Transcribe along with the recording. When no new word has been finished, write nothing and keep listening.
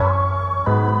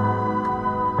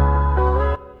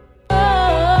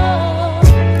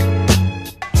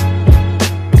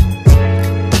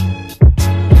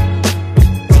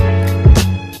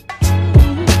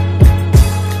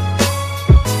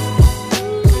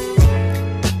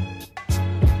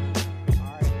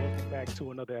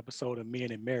another episode of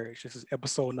Men in Marriage. This is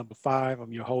episode number 5.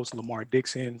 I'm your host, Lamar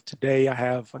Dixon. Today I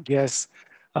have a guest,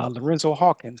 Lorenzo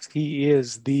Hawkins. He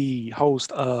is the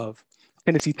host of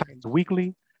Tennessee Titans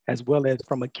Weekly, as well as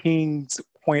From a King's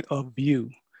Point of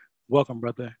View. Welcome,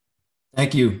 brother.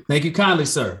 Thank you. Thank you kindly,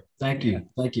 sir. Thank you.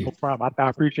 Thank you. No problem. I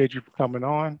appreciate you for coming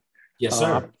on. Yes,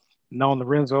 sir. I've known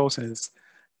Lorenzo since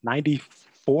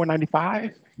 94,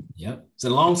 95. Yep. It's a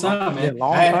long time, man. Yeah,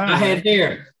 I had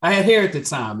hair. I had hair at the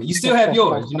time. You still have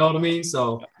yours, you know what I mean?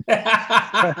 So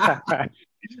yeah,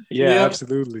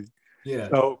 absolutely. Yeah.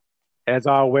 So as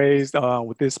always,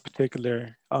 with this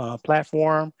particular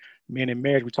platform, Men in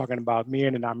Marriage, we're talking about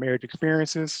men and our marriage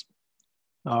experiences.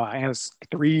 I ask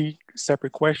 3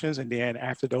 separate questions, and then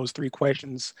after those 3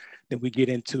 questions, then we get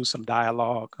into some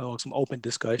dialogue, some open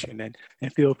discussion, and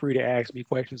feel free to ask me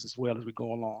questions as well as we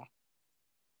go along.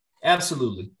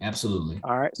 Absolutely. Absolutely.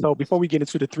 All right. So before we get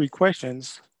into the 3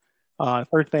 questions,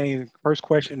 first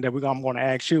question that I'm going to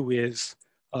ask you is,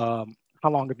 how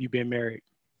long have you been married?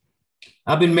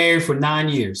 I've been married for 9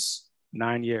 years.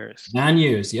 9 years. 9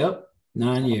 years. Yep.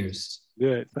 9 years.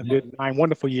 Good. Good. 9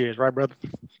 wonderful years, right, brother?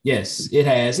 Yes, it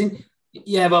has. And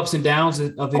you have ups and downs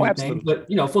of anything, but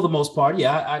for the most part,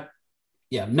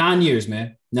 9 years,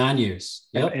 man. 9 years.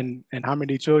 Yep. And how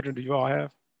many children do you all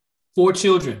have? 4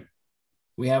 children.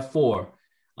 We have 4.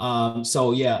 Me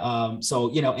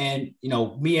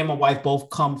and my wife both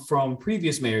come from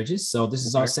previous marriages. So this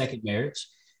is our second marriage.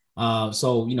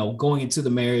 Going into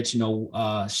the marriage,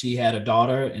 she had a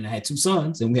daughter and I had 2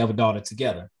 sons, and we have a daughter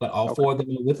together, but all 4 of them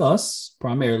are with us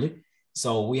primarily.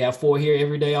 So we have 4 here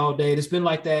every day, all day. It's been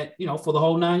like that, for the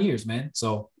whole 9 years, man.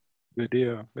 So good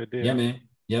deal. Good deal. Yeah, man.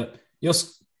 Yep.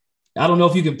 I don't know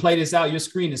if you can play this out. Your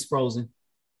screen is frozen.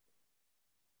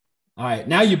 All right,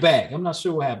 now you're back. I'm not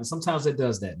sure what happened. Sometimes it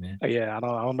does that, man. Yeah, I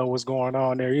don't know what's going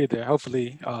on there either.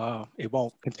 Hopefully, it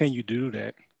won't continue to do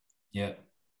that. Yeah.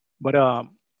 But all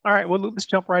right, well, let's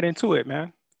jump right into it,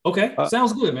 man. Okay,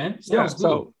 sounds good, man. Sounds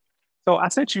good. So I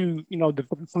sent you, the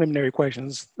preliminary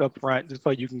questions up front just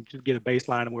so you can just get a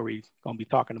baseline of where we're going to be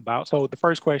talking about. So the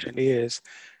first question is,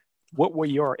 what were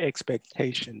your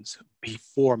expectations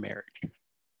before marriage?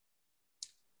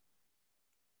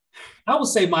 I would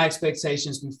say my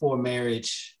expectations before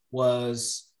marriage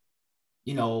was,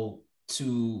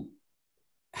 to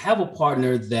have a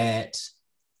partner that,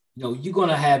 you're going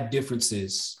to have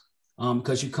differences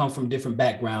because you come from different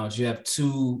backgrounds. You have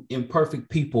 2 imperfect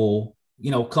people,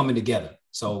 coming together.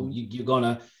 So you're going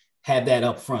to have that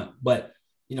up front. But,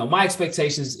 my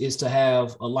expectations is to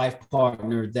have a life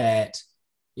partner that,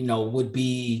 would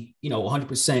be,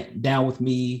 100% down with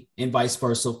me and vice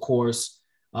versa, of course.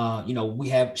 We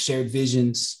have shared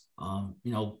visions,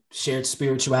 shared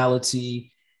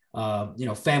spirituality,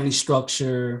 family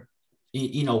structure,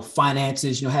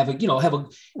 finances, you're going to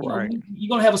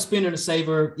have a spender and a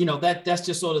saver, that's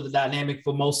just sort of the dynamic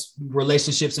for most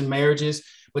relationships and marriages,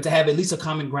 but to have at least a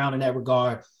common ground in that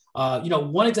regard,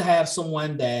 wanting to have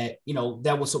someone that,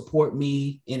 that will support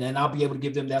me and I'll be able to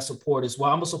give them that support as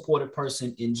well. I'm a supportive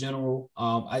person in general.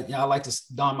 I like to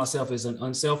don myself as an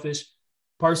unselfish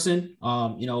person,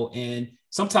 and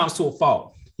sometimes to a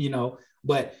fault,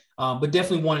 but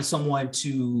definitely wanted someone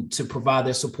to provide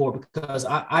their support because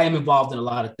I am involved in a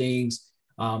lot of things,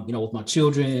 with my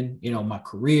children, my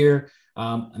career.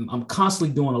 I'm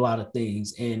constantly doing a lot of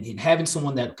things, and having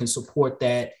someone that can support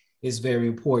that is very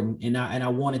important. And I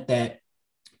wanted that,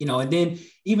 and then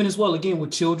even as well, again,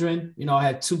 with children, I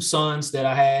had 2 sons that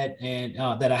I had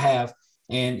and that I have.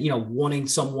 And, wanting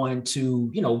someone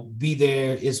to, be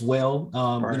there as well,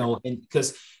 and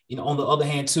because, on the other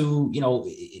hand, too,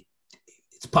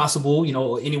 it's possible,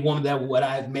 any woman that what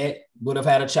I've met would have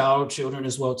had children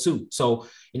as well, too. So,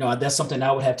 that's something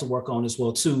I would have to work on as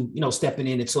well, too, stepping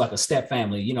into like a step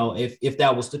family, if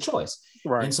that was the choice.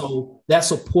 Right. And so that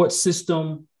support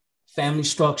system, family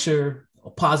structure,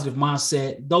 a positive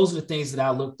mindset, those are the things that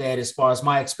I looked at as far as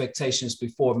my expectations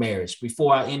before marriage,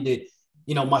 before I ended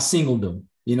my singledom,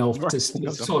 to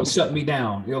sort of shut me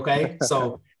down. Okay.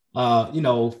 So, for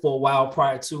a while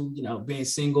prior to, being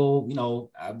single,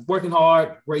 working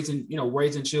hard,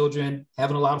 raising children,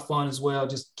 having a lot of fun as well,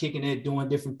 just kicking it, doing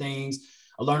different things,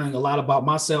 learning a lot about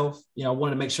myself. I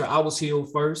wanted to make sure I was healed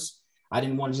first. I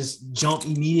didn't want to just jump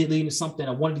immediately into something.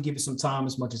 I wanted to give it some time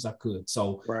as much as I could.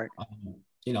 So, right.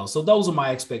 So those are my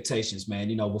expectations,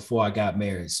 man, before I got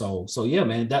married. So yeah,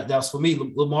 man, that's for me.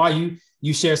 Lamar,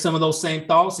 you share some of those same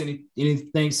thoughts?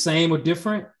 Anything same or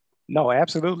different? No,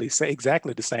 absolutely. Say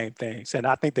exactly the same things. And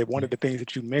I think that one of the things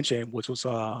that you mentioned, which was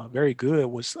very good,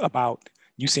 was about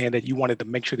you saying that you wanted to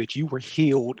make sure that you were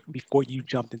healed before you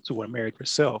jumped into a marriage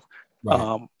yourself.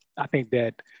 Right. I think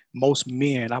that most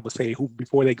men, I would say, who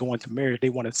before they go into marriage, they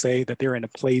want to say that they're in a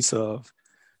place of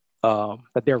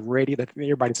that they're ready. That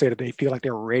everybody say that they feel like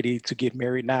they're ready to get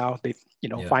married now. They,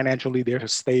 Yeah. financially they're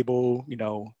stable.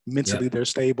 Mentally Yeah. they're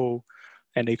stable,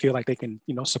 and they feel like they can,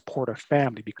 support a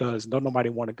family because nobody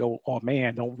want to go. Oh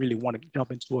man, don't really want to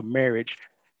jump into a marriage,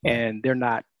 Right. and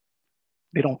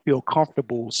they don't feel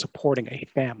comfortable supporting a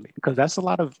family because that's a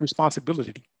lot of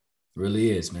responsibility.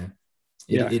 Really is, man.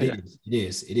 It, Yeah, it yeah, is. It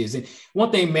is. It is. And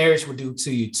one thing marriage will do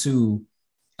to you too,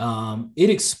 it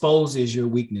exposes your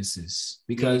weaknesses mm,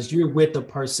 because you're with a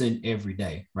person every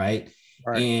day, right?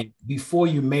 right, And before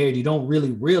you're married, you don't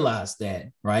really realize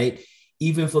that, right?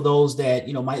 Even for those that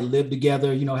might live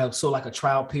together, have so like a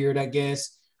trial period, I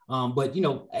guess. But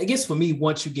I guess for me,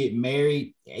 once you get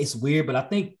married, it's weird, but I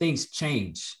think things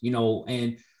change,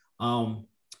 and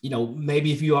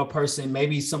maybe if you are a person,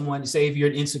 maybe someone say if you're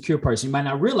an insecure person, you might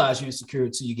not realize you're insecure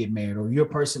until you get married, or you're a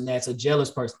person that's a jealous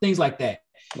person, things like that.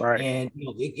 right, And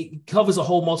it covers a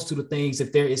whole multitude of things.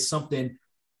 If there is something,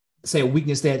 say a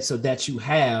weakness that you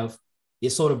have, it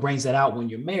sort of brings that out when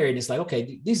you're married. It's like,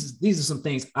 okay, these are some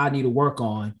things I need to work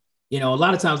on. A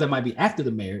lot of times that might be after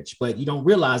the marriage, but you don't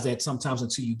realize that sometimes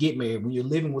until you get married. When you're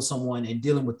living with someone and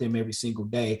dealing with them every single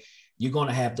day, you're going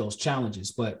to have those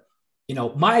challenges. But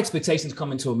my expectations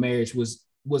coming to a marriage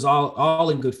was all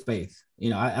in good faith.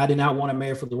 I did not want to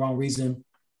marry for the wrong reason.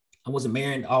 I wasn't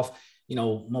marrying off,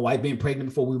 my wife being pregnant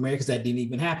before we were married, because that didn't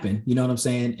even happen. You know what I'm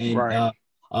saying? And right.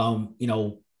 um, you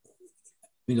know,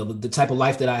 the type of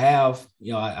life that I have,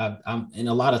 I'm in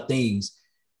a lot of things.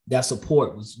 That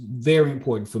support was very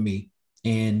important for me.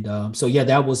 And so yeah,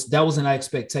 that was an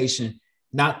expectation,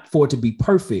 not for it to be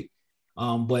perfect,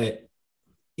 but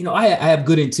I have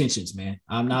good intentions, man.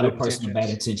 I'm not a Good person of bad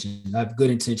intentions. intentions. I have good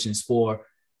intentions for,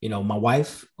 my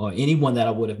wife or anyone that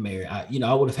I would have married.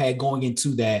 I would have had going into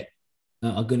that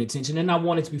a good intention. And I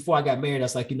wanted to, before I got married, I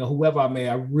was like, whoever I marry,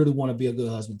 I really want to be a good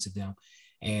husband to them.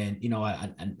 And,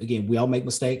 again, we all make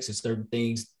mistakes. It's certain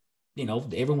things,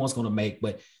 everyone's going to make,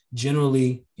 but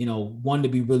generally, one to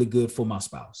be really good for my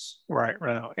spouse. Right,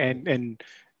 right. And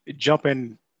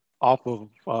jumping off of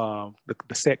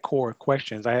the set core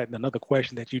questions, I had another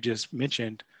question that you just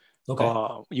mentioned.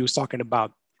 Okay. You was talking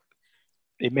about,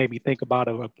 it made me think about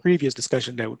a previous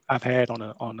discussion that I've had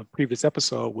on a previous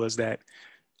episode, was that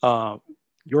uh,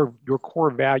 your core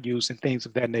values and things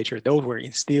of that nature, those were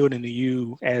instilled into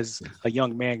you as Yes. a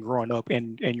young man growing up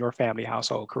in your family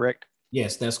household, correct?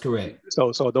 Yes, that's correct.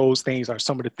 So those things are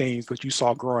some of the things that you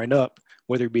saw growing up,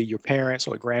 whether it be your parents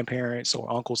or grandparents or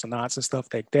uncles and aunts and stuff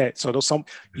like that. So those some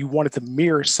you wanted to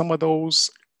mirror some of those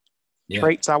Yeah.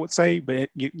 traits, I would say, but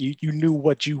you knew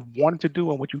what you wanted to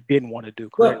do and what you didn't want to do,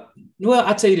 correct? Well,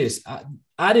 I tell you this.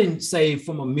 I didn't say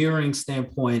from a mirroring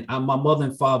standpoint. My mother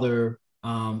and father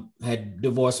had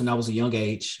divorced when I was a young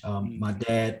age. Mm, My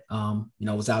dad,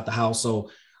 was out the house. So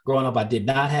growing up, I did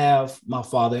not have my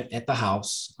father at the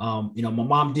house. My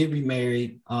mom did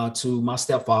remarry to my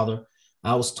stepfather.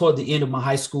 I was toward the end of my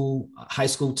high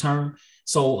school term.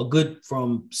 So a good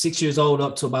from 6 years old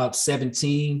up to about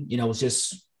 17, it was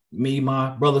just me,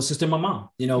 my brother, sister, and my mom,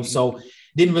 mhm. so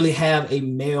didn't really have a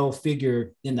male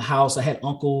figure in the house. I had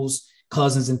uncles,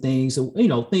 cousins, and things, so,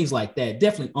 things like that.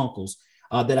 Definitely uncles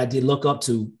that I did look up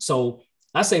to. So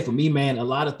I say for me, man, a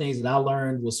lot of things that I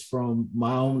learned was from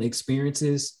my own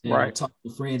experiences, Right, talking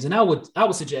to friends. And I would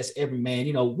suggest every man,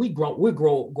 we're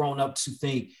grown up to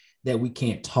think that we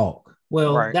can't talk.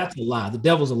 Well, right, that's a lie. The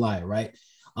devil's a liar, right?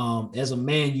 As a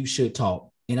man, you should talk.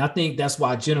 And I think that's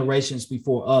why generations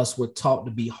before us were taught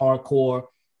to be hardcore,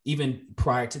 even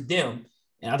prior to them.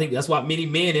 And I think that's why many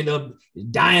men end up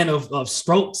dying of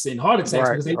strokes and heart attacks,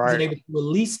 right, because they wasn't right, able to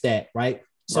release that, right? right.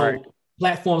 So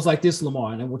platforms like this,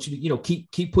 Lamar, and I want you to,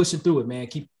 keep pushing through it, man.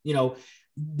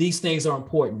 These things are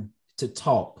important to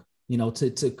talk,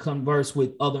 to converse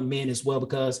with other men as well,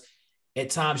 because at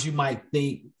times you might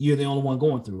think you're the only one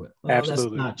going through it. Well, that's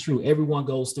Absolutely, not true. Everyone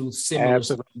goes through similar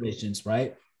absolutely, situations,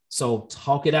 right? So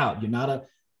talk it out. You're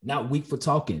not weak for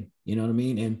talking. You know what I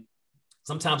mean? And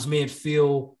sometimes men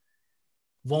feel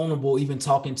vulnerable even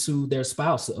talking to their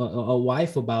spouse, a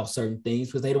wife, about certain things,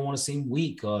 because they don't want to seem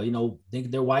weak, or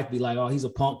think their wife be like, oh, he's a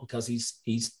punk because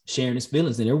he's sharing his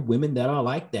feelings. And there are women that are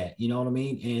like that. You know what I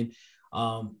mean?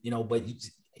 And but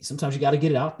sometimes you got to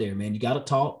get it out there, man. You got to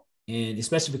talk, and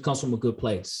especially if it comes from a good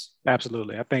place.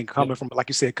 absolutely. I think Yep. coming from, like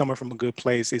you said, coming from a good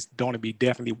place, it's going to be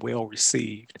definitely well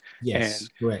received. And Yes,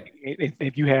 correct.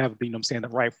 if you have, what I'm saying, the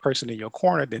right person in your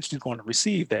corner, then she's going to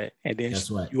receive that, and then That's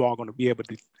right. you are going to be able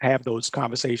to have those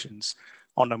conversations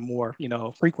on a more,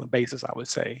 frequent basis, I would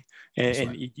say, That's and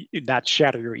right. not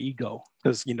shatter your ego,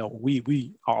 because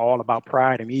we are all about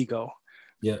pride and ego.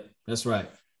 Yeah, that's right.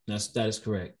 That is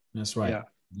correct. That's right. Yeah.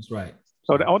 That's right.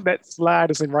 So on that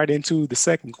slide is right into the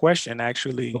second question,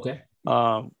 actually, Okay.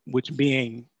 which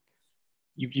being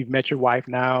you've met your wife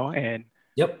now, and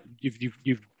Yep.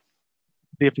 you've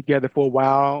lived together for a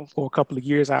while, for a couple of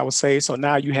years, I would say. So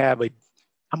now you have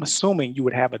I'm assuming you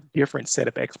would have a different set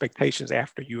of expectations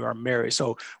after you are married.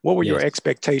 So what were your Yes.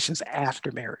 expectations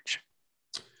after marriage?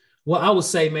 Well, I would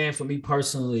say, man, for me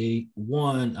personally,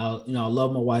 one, I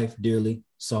love my wife dearly.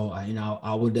 So,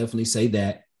 I would definitely say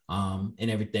that, and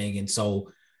everything. And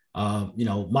so,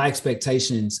 my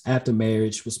expectations after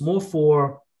marriage was more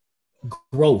for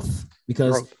growth,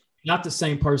 because Growth. not the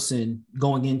same person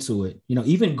going into it.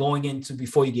 Even going into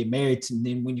before you get married, and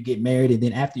then when you get married, and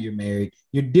then after you're married,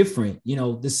 you're different.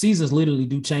 The seasons literally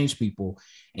do change people,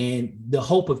 and the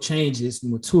hope of change is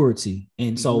maturity.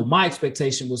 And so my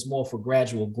expectation was more for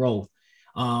gradual growth.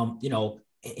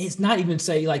 It's not even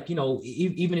say like,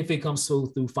 even if it comes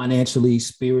through financially,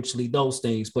 spiritually, those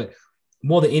things, but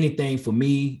more than anything for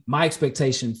me, my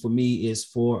expectation for me is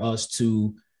for us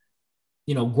to,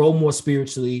 grow more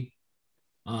spiritually,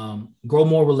 grow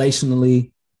more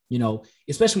relationally,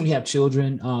 especially when you have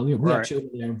children. We have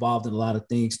children that are involved in a lot of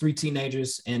things, 3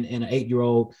 teenagers and an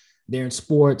 8-year-old. They're in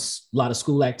sports, a lot of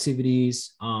school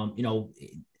activities, all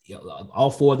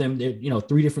 4 of them, they're,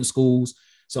 3 different schools.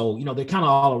 So, they're kind of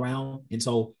all around. And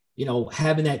so,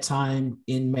 having that time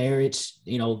in marriage,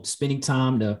 spending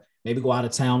time to maybe go out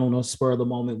of town on a spur of the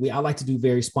moment. I like to do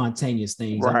very spontaneous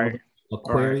things. Right. I know the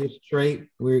Aquarius trait.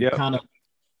 We're kind of,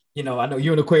 I know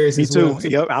you're an Aquarius Me as too. well.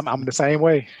 Yep, I'm the same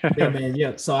way. Yeah, man.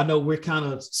 Yeah. So I know we're kind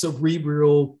of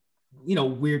cerebral,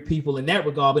 weird people in that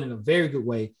regard, but in a very good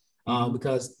way.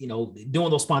 Because, doing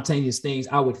those spontaneous things,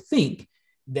 I would think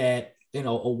that,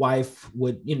 a wife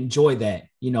would enjoy that,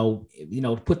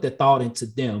 put the thought into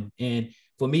them. And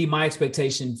for me, my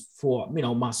expectation for,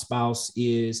 my spouse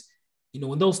is,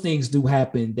 when those things do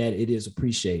happen, that it is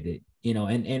appreciated,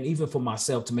 and even for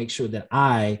myself to make sure that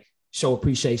I show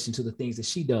appreciation to the things that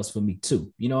she does for me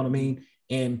too. You know what I mean?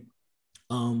 And,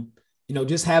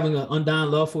 just having an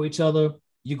undying love for each other,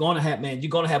 you're going to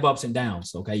have ups and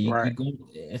downs. Okay.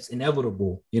 It's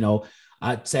inevitable.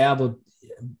 I'd say I have a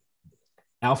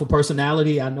alpha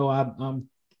personality. I know I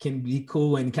can be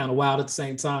cool and kind of wild at the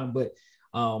same time, but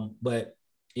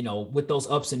with those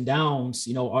ups and downs,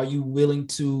 are you willing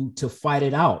to fight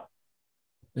it out?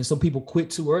 And some people quit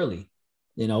too early.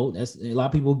 That's a lot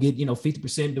of people get,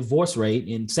 50% divorce rate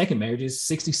in second marriage is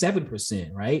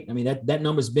 67%, right? I mean, that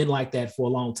number's been like that for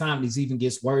a long time. It even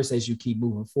gets worse as you keep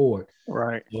moving forward.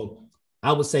 Right. So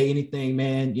I would say anything,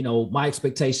 man, my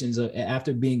expectations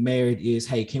after being married is,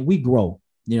 hey, can we grow?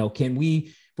 Can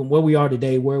we, from where we are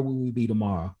today, where will we be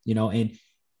tomorrow? And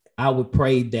I would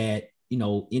pray that,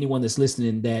 anyone that's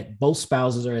listening, that both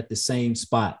spouses are at the same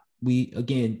spot. We,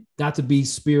 again, not to be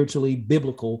spiritually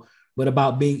biblical, but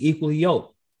about being equally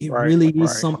yoked. It really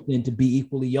is something to be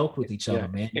equally yoked with each other,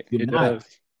 man. If you're not,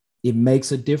 it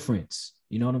makes a difference.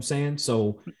 You know what I'm saying?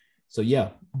 So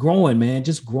yeah, growing, man,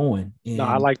 just growing. And, no,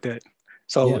 I like that.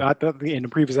 So I thought in the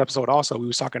previous episode also, you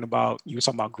were talking about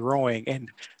growing, and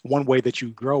one way that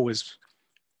you grow is,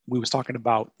 we was talking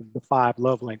about the 5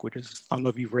 love languages. I don't know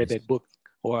if you've read that book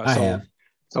or I have.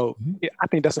 So I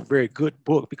think that's a very good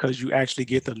book, because you actually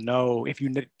get to know, if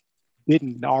you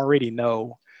didn't already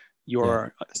know,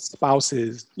 your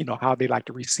spouses, how they like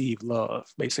to receive love,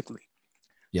 basically.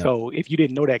 Yep. So if you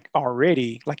didn't know that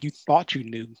already, like you thought you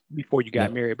knew before you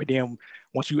got married, but then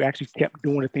once you actually kept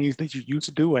doing the things that you used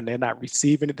to do, and they're not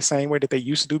receiving it the same way that they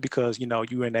used to do, because,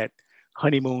 you're in that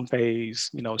honeymoon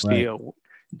phase, still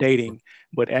dating.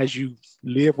 But as you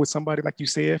live with somebody, like you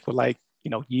said, for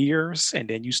years, and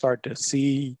then you start to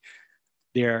see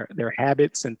their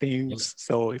habits and things.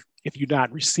 So if you're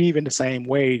not receiving the same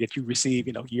way that you received,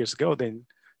 years ago, then,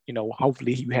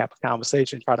 hopefully you have a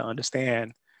conversation, try to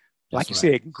understand, like you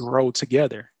said, grow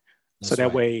together. So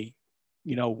that way,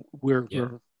 we're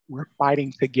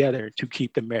fighting together to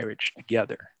keep the marriage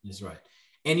together. That's right.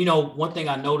 And, one thing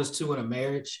I noticed too in a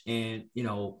marriage, and,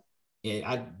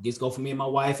 I just go for me and my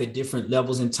wife at different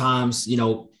levels and times,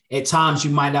 at times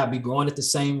you might not be growing at the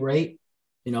same rate.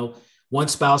 One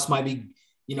spouse might be,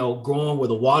 growing where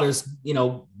the water's,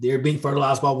 they're being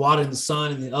fertilized by water in the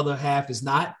sun, and the other half is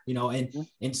not,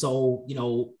 and so,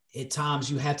 at times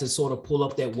you have to sort of pull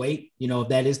up that weight, if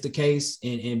that is the case,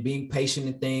 and being patient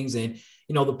in things. And,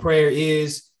 the prayer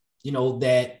is,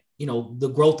 that,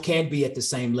 the growth can be at the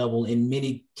same level in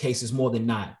many cases, more than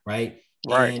not. Right.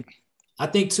 And I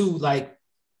think too,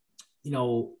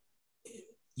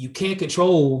 you can't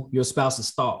control your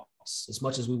spouse's thoughts as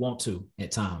much as we want to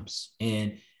at times.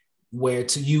 And where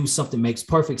to you something makes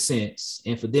perfect sense,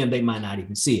 and for them they might not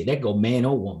even see it. That go man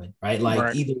or woman, right? Like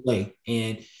Right. either way,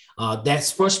 and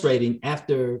that's frustrating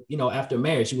after after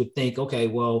marriage. You would think, okay,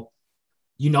 well,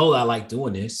 I like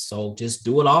doing this, so just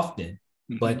do it often.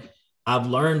 Mm-hmm. But I've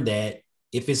learned that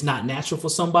if it's not natural for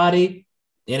somebody,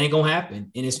 it ain't gonna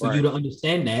happen, and it's for you Right. to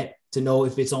understand that, to know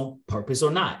if it's on purpose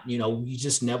or not. You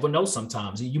just never know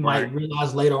sometimes. You might Right.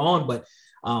 realize later on,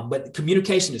 but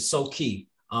communication is so key.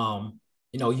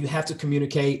 You have to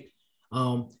communicate.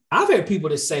 I've heard people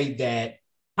that say that,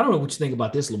 I don't know what you think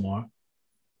about this, Lamar.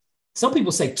 Some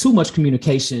people say too much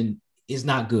communication is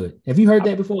not good. Have you heard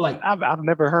that before? Like, I've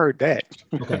never heard that.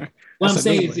 okay. What That's I'm a new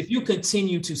saying is, one. if you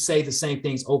continue to say the same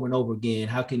things over and over again,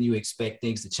 how can you expect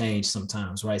things to change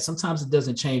sometimes, right? Sometimes it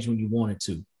doesn't change when you want it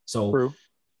to. So True.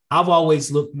 I've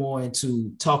always looked more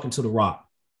into talking to the rock.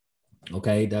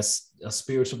 Okay. That's a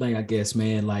spiritual thing, I guess,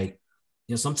 man. Like,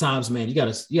 sometimes, man, you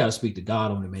gotta speak to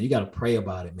God on it, man. You gotta pray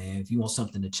about it, man. If you want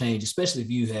something to change, especially if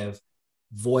you have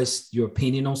voiced your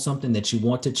opinion on something that you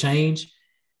want to change.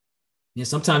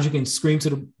 Sometimes you can scream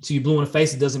to you blue in the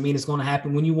face. It doesn't mean it's going to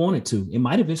happen when you want it to. It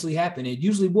might eventually happen. It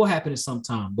usually will happen at some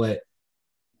time, but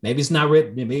maybe it's not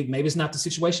maybe it's not the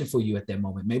situation for you at that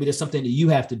moment. Maybe there's something that you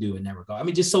have to do in that regard. I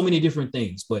mean, just so many different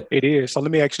things. But It is. So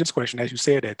let me ask you this question as you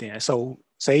said that then. So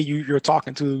say you're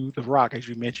talking to the rock as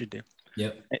you mentioned it,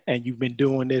 yep, and you've been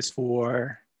doing this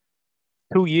for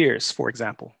 2 years, for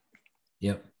example,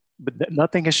 yep, but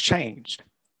nothing has changed.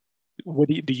 What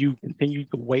do you continue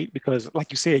to wait? Because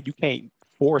like you said, you can't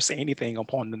force anything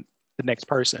upon the next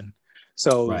person.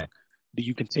 So right, do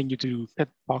you continue to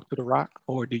talk to the rock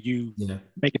or do you yeah,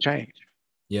 make a change?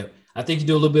 yep. I think you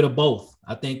do a little bit of both.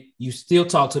 I think you still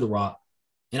talk to the rock,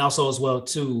 and also as well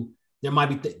too, there might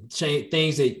be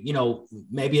things that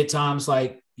maybe at times,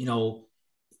 like,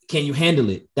 can you handle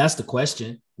it? That's the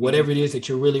question. Mm-hmm. Whatever it is that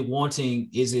you're really wanting,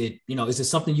 is it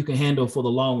something you can handle for the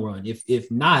long run?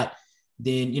 If not,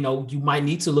 then you might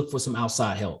need to look for some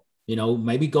outside help.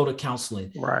 Maybe go to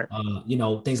counseling, Right.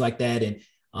 things like that, and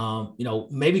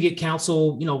maybe get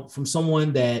counsel, from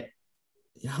someone that,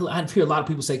 I hear a lot of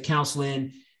people say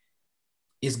counseling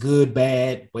is good,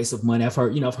 bad, waste of money. I've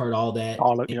heard all that.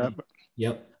 All of, And,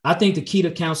 yep. I think the key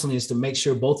to counseling is to make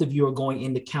sure both of you are going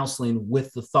into counseling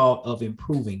with the thought of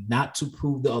improving, not to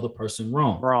prove the other person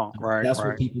wrong. wrong. Right. That's where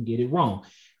Right. people get it wrong.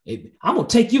 I'm gonna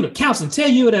take you to counseling, tell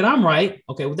you that I'm right.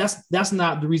 Okay, well, that's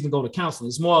not the reason to go to counseling.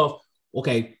 It's more of,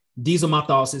 okay, these are my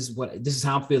thoughts. This is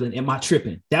how I'm feeling. Am I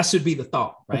tripping? That should be the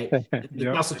thought, right? The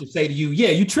Yep. counselor should say to you, "Yeah,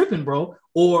 you tripping, bro,"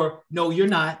 or "No, you're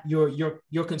not.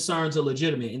 Your concerns are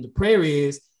legitimate." And the prayer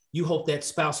is, you hope that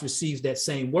spouse receives that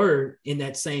same word in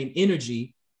that same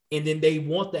energy, and then they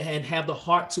want and have the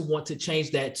heart to want to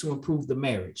change that to improve the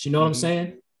marriage. You know what I'm Mm-hmm.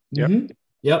 saying? Yep. Mm-hmm.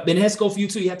 Yep. And it has to go for you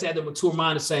too. You have to have the mature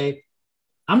mind to say,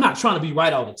 I'm not trying to be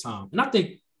right all the time. And I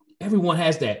think everyone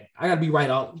has that. I got to be right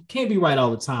you can't be right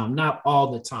all the time, not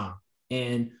all the time.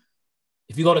 And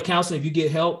if you go to counseling, if you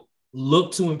get help,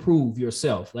 look to improve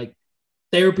yourself. Like,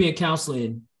 therapy and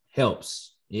counseling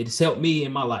helps. It's helped me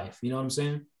in my life. You know what I'm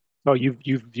saying? So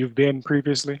you've been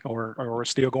previously or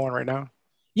still going right now?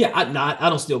 Yeah, I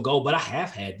don't still go, but I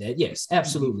have had that. Yes,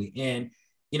 absolutely. Mm-hmm.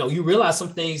 And you realize some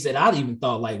things that I'd even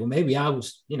thought, like, well, maybe I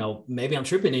was, maybe I'm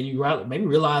tripping, and you maybe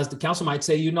realize the counsel might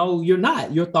say, you're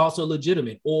not. Your thoughts are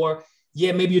legitimate, or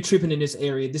yeah, maybe you're tripping in this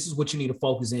area. This is what you need to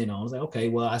focus in on. I was like, okay,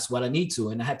 well, that's what I need to,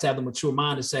 and I have to have the mature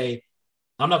mind to say,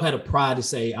 I'm not going to have pride to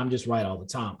say I'm just right all the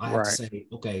time. I have to say,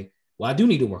 okay, well, I do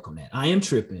need to work on that. I am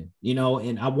tripping,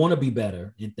 and I want to be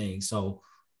better in things. So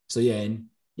yeah, and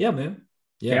yeah, man.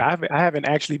 Yeah, I haven't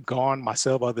actually gone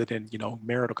myself other than,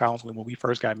 marital counseling when we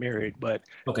first got married. But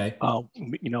okay,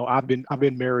 I've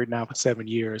been married now for 7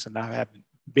 years, and I haven't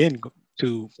been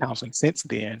to counseling since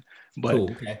then. But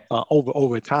cool. Okay.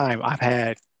 Over time, I've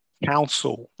had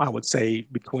counsel, I would say,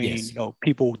 between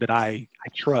people that I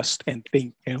trust and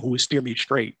think and who would steer me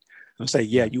straight and say,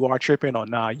 yeah, you are tripping, or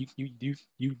nah, you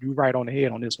right on the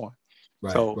head on this one.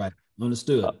 Right. So, right.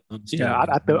 Understood. Yeah,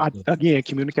 again,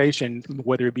 communication,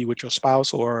 whether it be with your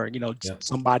spouse or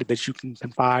somebody that you can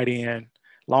confide in, as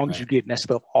long as you're getting that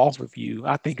stuff off of you,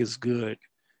 I think is good.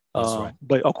 That's right.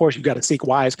 But of course, you got to seek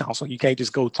wise counsel. You can't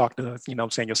just go talk to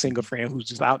your single friend who's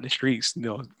just out in the streets.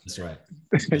 That's right.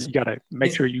 You got to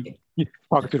make sure you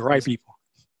talking to the right people.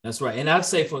 That's right. And I'd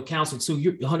say for counsel too,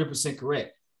 you're 100%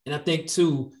 correct. And I think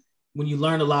too, when you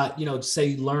learn a lot, say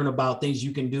you learn about things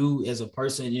you can do as a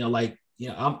person,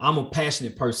 I'm a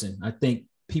passionate person. I think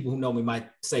people who know me might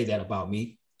say that about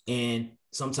me. And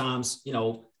sometimes,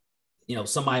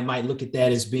 somebody might look at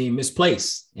that as being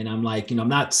misplaced. And I'm like, I'm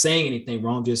not saying anything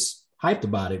wrong, just hyped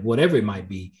about it, whatever it might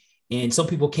be. And some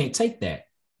people can't take that.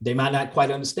 they might not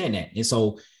quite understand that. And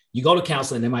so you go to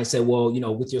counseling, they might say, well,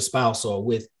 with your spouse or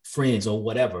with friends or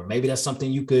whatever, maybe that's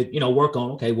something you could, work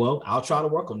on. Okay, well, I'll try to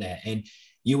work on that. And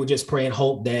you would just pray and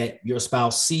hope that your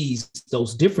spouse sees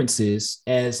those differences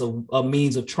as a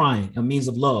means of trying, a means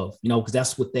of love, because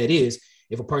that's what that is.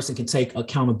 If a person can take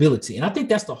accountability. And I think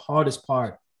that's the hardest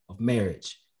part of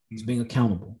marriage, is being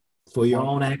accountable for your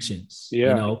own actions.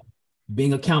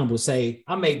 Being accountable, say,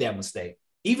 I made that mistake.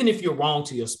 Even if you're wrong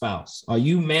to your spouse, are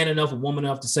you man enough or woman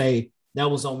enough to say, that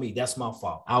was on me, that's my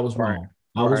fault, I was wrong,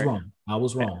 I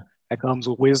was wrong. That comes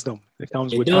with wisdom. It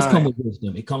does come with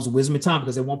wisdom. It comes with wisdom and time,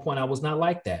 because at one point I was not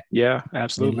like that. Yeah,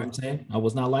 absolutely. You know what I'm saying? I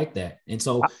was not like that. And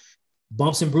so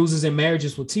bumps and bruises in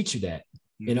marriages will teach you that,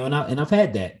 and I've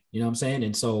had that, you know what I'm saying?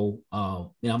 And so,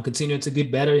 I'm continuing to get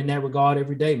better in that regard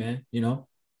every day, man,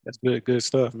 That's good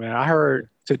stuff, man. I heard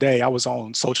today, I was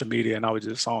on social media and I was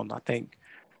just on, I think,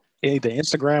 either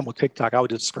Instagram or TikTok. I was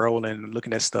just scrolling and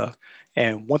looking at stuff.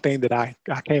 And one thing that I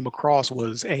came across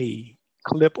was a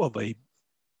clip of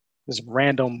this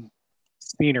random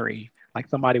scenery. Like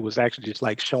somebody was actually just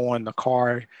like showing the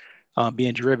car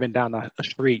being driven down a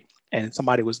street, and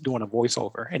somebody was doing a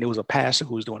voiceover, and it was a pastor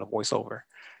who was doing a voiceover.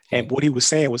 And what he was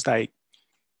saying was like,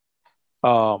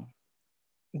 when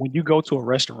you go to a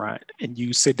restaurant and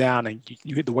you sit down and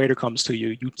the waiter comes to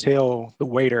you, you tell the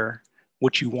waiter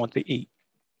what you want to eat.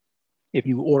 If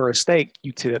you order a steak,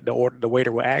 the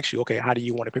waiter will ask you, okay, how do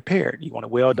you want it prepared? You want it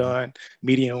well done,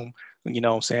 medium,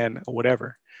 or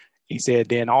whatever. He said,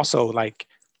 then also like,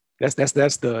 that's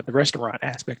the restaurant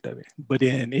aspect of it. But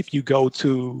then if you go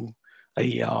to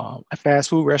a fast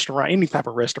food restaurant, any type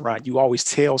of restaurant, you always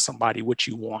tell somebody what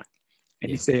you want.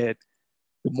 And he said,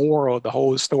 the moral of the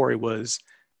whole story was,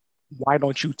 why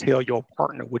don't you tell your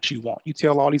partner what you want? You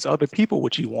tell all these other people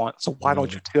what you want. So why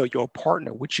don't you tell your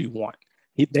partner what you want?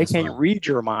 They can't read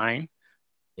your mind,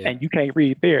 and you can't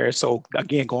read theirs. So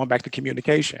again, going back to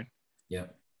communication. Yeah,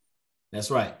 that's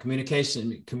right.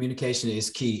 Communication is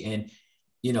key. And,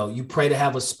 you pray to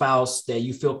have a spouse that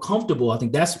you feel comfortable. I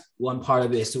think that's one part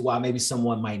of it as to why maybe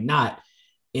someone might not.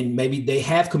 And maybe they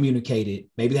have communicated,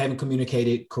 maybe they haven't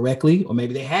communicated correctly, or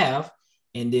maybe they have.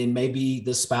 And then maybe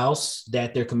the spouse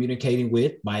that they're communicating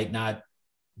with might not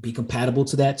be compatible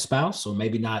to that spouse, or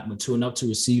maybe not mature enough to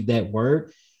receive that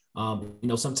word.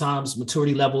 Sometimes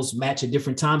maturity levels match at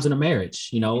different times in a marriage,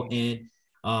 and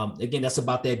again, that's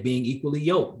about that being equally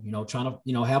yoked, trying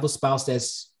to, have a spouse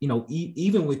that's,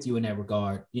 even with you in that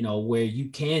regard, where you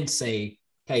can say,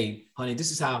 hey, honey,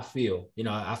 this is how I feel.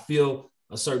 I feel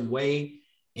a certain way,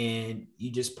 and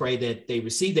you just pray that they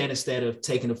receive that instead of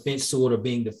taking offense to it or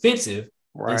being defensive.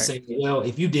 Right. And saying, well,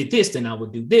 if you did this, then I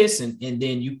would do this. And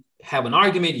then you have an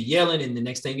argument, you're yelling, and the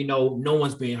next thing you know, no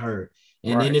one's being heard.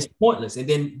 And then it's pointless. And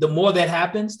then the more that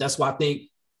happens, that's why I think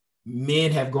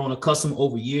men have grown accustomed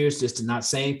over years just to not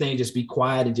say anything, just be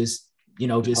quiet and just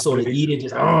sort of eat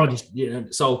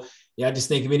it. So I just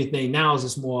think if anything now is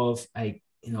just more of like,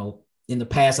 in the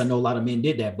past, I know a lot of men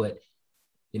did that, but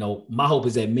my hope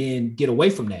is that men get away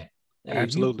from that. Hey,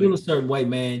 absolutely. If you feel a certain way,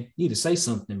 man, you need to say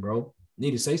something, bro. You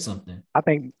need to say something. I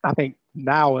think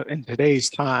now in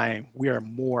today's time, we are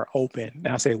more open. And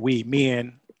I say we,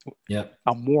 men,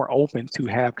 are more open to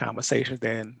have conversations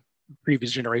than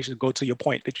previous generations. Go to your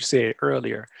point that you said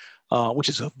earlier, which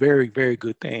is a very, very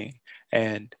good thing.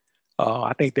 And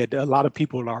I think that a lot of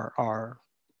people are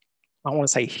I don't want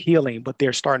to say healing, but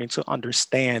they're starting to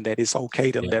understand that it's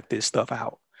okay to let this stuff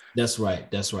out. That's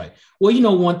right.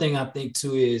 Well, one thing I think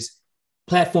too is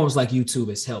platforms like YouTube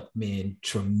has helped men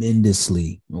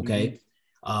tremendously. Okay.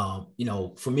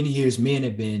 For many years, men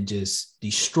have been just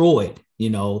destroyed,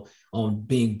 on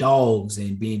being dogs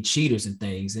and being cheaters and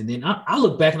things. And then I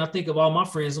look back and I think of all my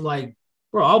friends. I'm like,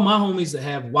 bro, all my homies that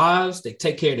have wives, they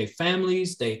take care of their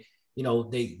families. They're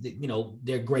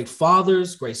great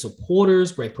fathers, great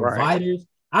supporters, great providers.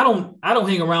 Right. I don't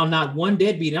hang around not one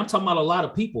deadbeat. I'm talking about a lot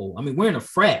of people. I mean, we're in a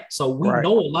frat, so we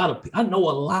know a lot of. I know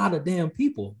a lot of damn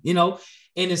people, and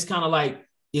it's kind of like,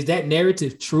 is that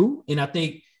narrative true? And I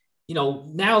think,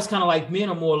 now it's kind of like men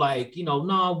are more like,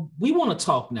 no, we want to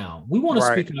talk now. We want to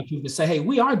speak to people and say, hey,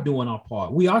 we are doing our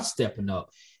part. We are stepping up,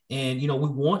 and we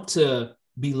want to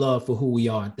be loved for who we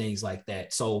are and things like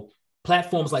that. So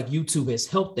platforms like YouTube has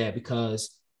helped that, because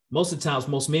most of the times,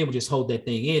 most men would just hold that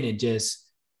thing in and just.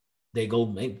 They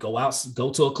go out,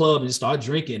 go to a club and just start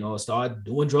drinking or start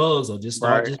doing drugs or just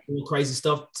start just doing crazy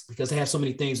stuff because they have so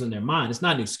many things on their mind. It's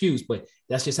not an excuse, but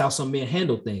that's just how some men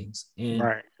handle things. And,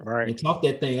 and talk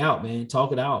that thing out, man.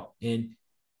 Talk it out. And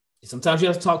sometimes you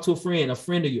have to talk to a friend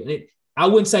of you. I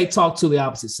wouldn't say talk to the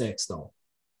opposite sex though.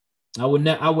 I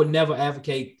would never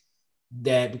advocate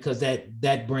that, because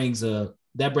that brings a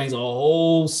that brings a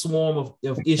whole swarm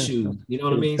of issues. You know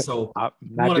what I mean? So I'm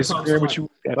you not want to talk to disagreeing with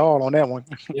somebody. you at all on that one.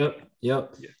 Yep. Yeah.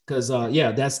 Because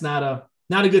yeah, that's not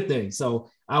a good thing. So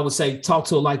I would say talk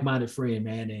to a like-minded friend,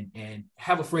 man, and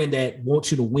have a friend that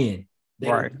wants you to win.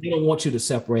 Right. They don't want you to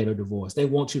separate or divorce. They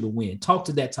want you to win. Talk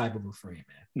to that type of a friend,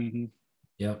 man. Mm-hmm.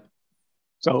 Yep.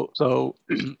 So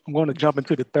I'm going to jump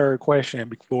into the third question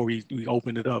before we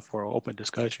open it up for open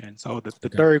discussion. So the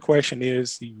Okay. third question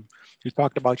is you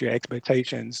talked about your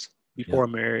expectations before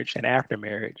Yep. marriage and after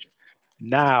marriage.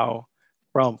 Now,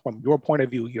 from your point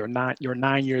of view, you're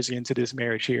 9 years into this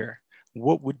marriage here.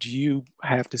 What would you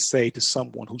have to say to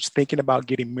someone who's thinking about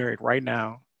getting married right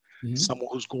now, Mm-hmm. someone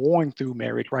who's going through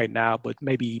marriage right now, but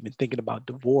maybe even thinking about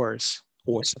divorce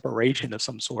or separation of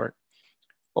some sort?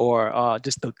 Or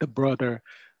just the brother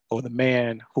or the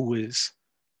man who is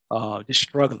just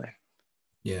struggling.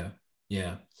 Yeah.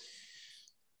 Yeah.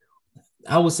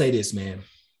 I would say this, man.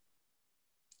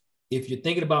 If you're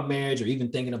thinking about marriage or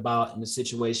even thinking about in a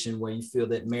situation where you feel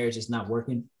that marriage is not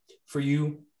working for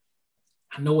you,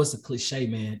 I know it's a cliche,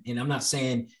 man. And I'm not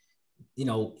saying,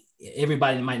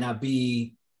 everybody might not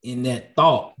be in that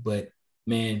thought, but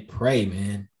man, pray,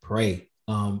 man, pray.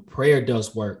 Prayer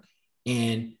does work.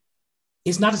 And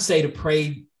it's not to say to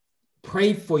pray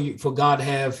for you, for God to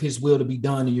have his will to be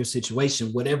done in your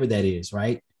situation, whatever that is,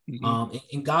 right? Mm-hmm.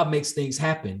 And God makes things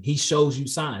happen. He shows you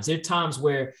signs. There are times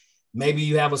where maybe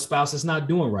you have a spouse that's not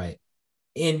doing right.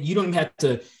 And you don't even have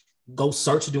to go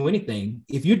search to do anything.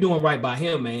 If you're doing right by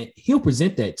him, man, he'll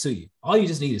present that to you. All you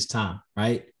just need is time,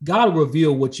 right? God will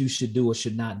reveal what you should do or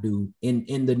should not do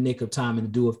in the nick of time, in the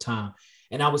due of time.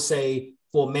 And I would say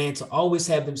for a man to always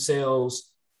have themselves,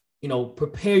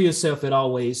 prepare yourself at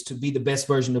always to be the best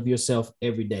version of yourself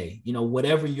every day.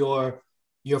 Whatever your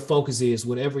focus is,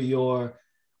 whatever your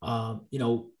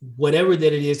whatever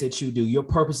that it is that you do, your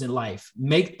purpose in life,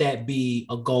 make that be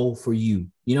a goal for you.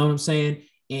 You know what I'm saying?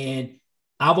 And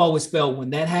I've always felt when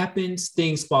that happens,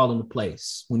 things fall into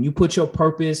place. When you put your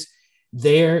purpose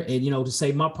there and, to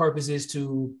say my purpose is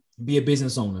to be a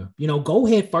business owner, go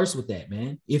ahead first with that,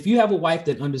 man. If you have a wife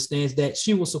that understands that,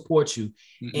 she will support you.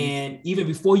 Mm-hmm. And even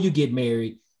before you get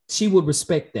married, she would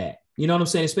respect that. You know what I'm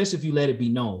saying? Especially if you let it be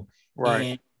known.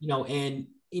 Right. And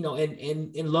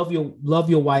love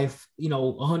your wife,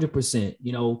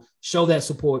 100%, show that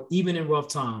support, even in rough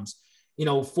times.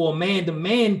 For a man, the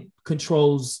man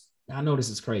controls, I know this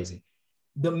is crazy.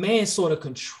 The man sort of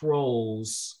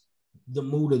controls the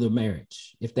mood of the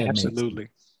marriage, if that Absolutely.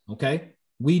 makes sense. Okay.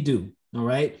 We do. All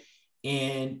right.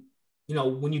 And,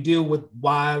 when you deal with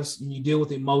wives and you deal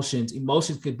with emotions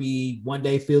could be one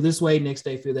day feel this way, next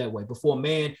day feel that way. But for a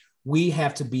man, we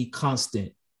have to be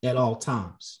constant at all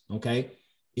times. Okay.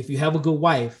 If you have a good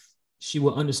wife, she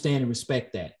will understand and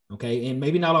respect that. Okay. And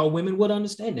maybe not all women would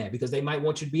understand that because they might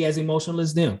want you to be as emotional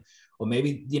as them. Or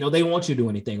maybe, they don't want you to do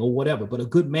anything or whatever. But a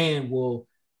good man will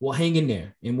hang in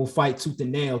there and will fight tooth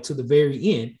and nail to the very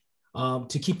end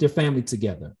to keep their family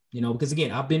together. Because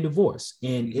again, I've been divorced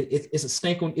and it's a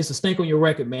stink on your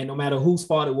record, man, no matter whose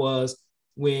fault it was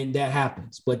when that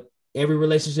happens. But every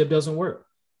relationship doesn't work.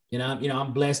 And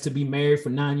I'm blessed to be married for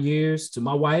 9 years to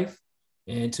my wife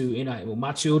and to,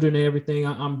 my children and everything.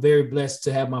 I'm very blessed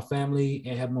to have my family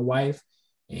and have my wife.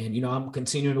 And, I'm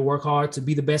continuing to work hard to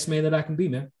be the best man that I can be,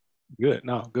 man. Good.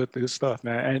 No, good stuff,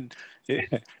 man. And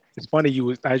it's funny,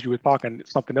 as you were talking,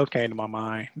 something else came to my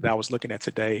mind that I was looking at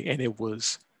today, and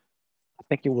I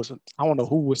think it was, I don't know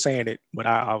who was saying it, but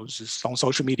I was just on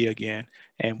social media again,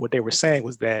 and what they were saying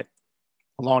was that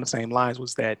along the same lines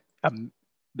was that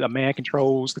the man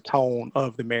controls the tone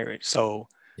of the marriage. So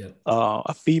Yep.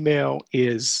 A female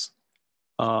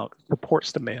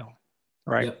supports the male,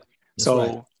 right? Yep. That's So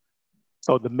right.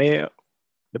 so the male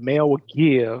will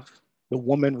give, the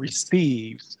woman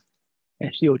receives,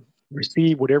 and she'll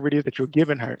receive whatever it is that you're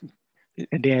giving her,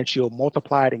 and then she'll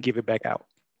multiply it and give it back out.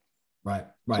 Right. So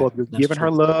Right. if you're That's giving her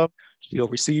true. love, she'll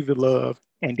receive the love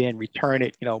and then return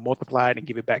it, multiply it and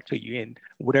give it back to you in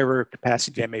whatever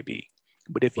capacity that may be.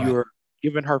 But if Right. you're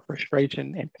giving her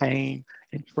frustration and pain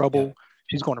and trouble, Yep.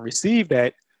 she's going to receive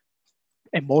that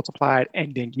and multiply it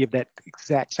and then give that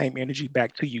exact same energy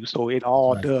back to you. So it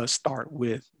all Right. does start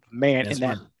with man, and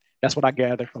That's right. that's what I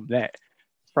gather from that.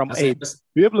 From I said, a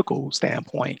biblical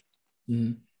standpoint,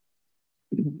 mm-hmm.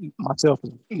 myself,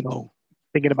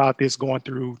 thinking about this going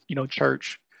through,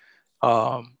 church,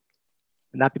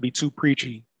 not to be too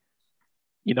preachy,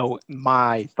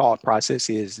 my thought process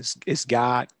is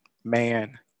God,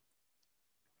 man,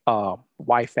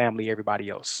 wife, family, everybody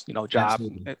else, job.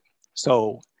 Absolutely.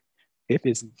 So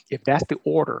if that's the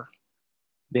order,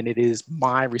 then it is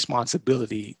my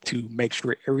responsibility to make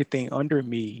sure everything under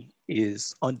me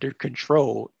is under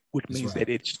control, which That's means right.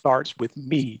 that it starts with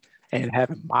me and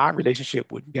having my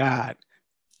relationship with God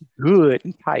good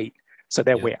and tight. So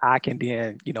that Yeah, way I can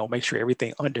then, make sure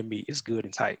everything under me is good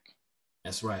and tight.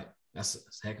 that's right. That's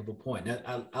a heck of a point.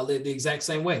 I live the exact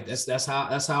same way. That's how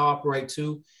I operate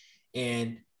too.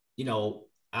 And you know,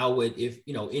 I would,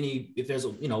 if there's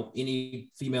any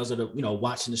females that are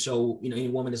watching the show, any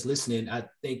woman that's listening, I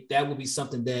think that would be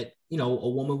something that a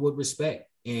woman would respect,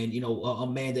 and a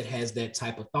man that has that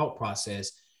type of thought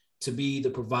process, to be the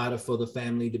provider for the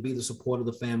family, to be the support of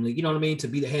the family, you know what I mean, to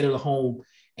be the head of the home,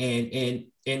 and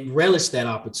relish that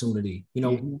opportunity,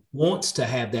 Mm-hmm. wants to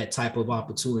have that type of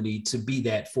opportunity to be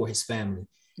that for his family.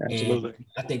 And Absolutely.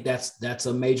 I think that's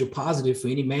a major positive for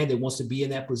any man that wants to be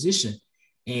in that position.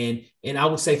 And I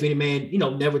would say for any man,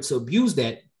 never to abuse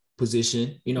that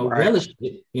position, Right. relish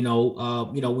it,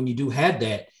 when you do have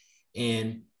that.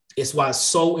 And it's why it's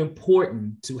so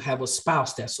important to have a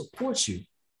spouse that supports you.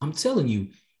 I'm telling you,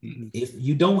 Mm-hmm. if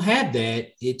you don't have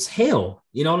that, it's hell.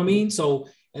 You know what I mean? So,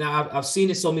 and I've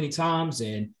seen it so many times,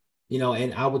 and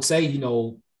I would say,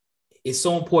 it's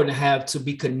so important to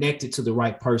be connected to the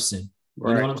right person. You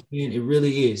know Right. what I'm saying? It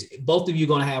really is. Both of you are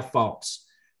going to have faults,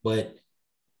 but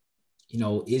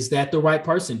is that the right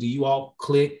person? Do you all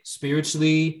click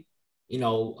spiritually,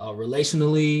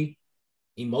 relationally,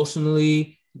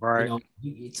 emotionally? Right.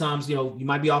 At times, you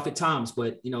might be off at times,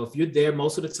 but if you're there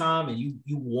most of the time and you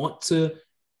want to,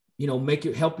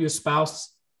 help your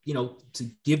spouse, to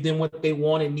give them what they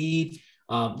want and need.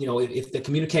 If the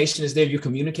communication is there, you're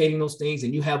communicating those things,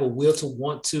 and you have a will to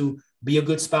want to be a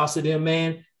good spouse to them,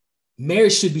 man.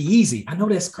 Marriage should be easy. I know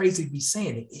that's crazy to be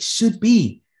saying it. It should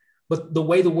be, but the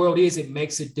way the world is, it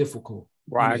makes it difficult.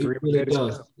 Right. I It agree with really that as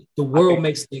does. well. The I world think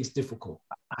makes things difficult.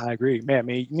 I agree, man.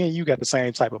 Me and you got the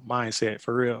same type of mindset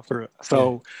for real, for real. Yeah,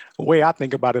 So the way I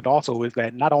think about it also is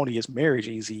that not only is marriage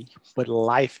easy, but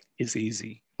life is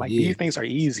easy. it Like these is. things are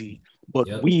easy, but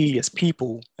Yep, we as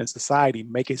people and society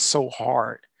make it so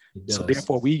hard. it So does.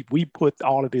 therefore, we put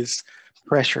all of this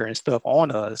pressure and stuff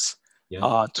on us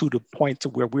Yep, to the point to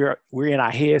where we're in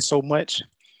our head so much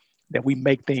that we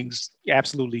make things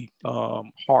absolutely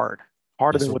harder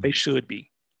that's than right. what they should be.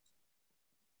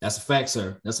 That's a fact,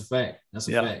 sir. That's a fact. That's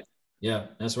a Yeah. fact. Yeah,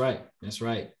 that's right. That's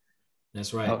right.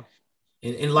 That's right. Uh,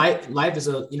 And life is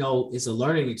it's a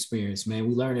learning experience, man.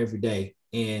 We learn every day.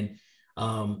 And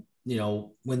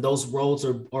when those roads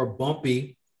are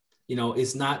bumpy,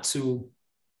 it's not to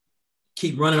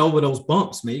keep running over those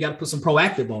bumps, man. You got to put some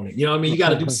proactive on it. You know what I mean? You got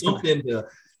to do something to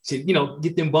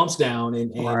get them bumps down,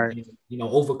 right. and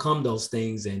overcome those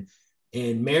things. And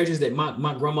marriages that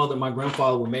my grandmother and my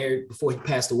grandfather were married before he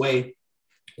passed away,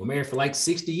 were married for like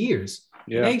 60 years.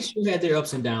 And Yeah. they still had their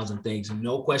ups and downs and things, and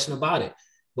no question about it.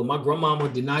 But my grandmama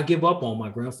did not give up on my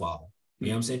grandfather. You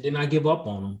know what I'm Mhm. saying? Did not give up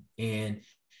on him. And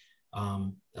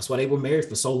that's why they were married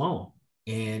for so long.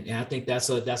 And I think that's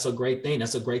a great thing.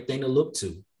 That's a great thing to look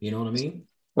to. You know what I mean?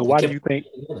 So They why do kept you it think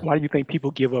together. why do you think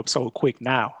people give up so quick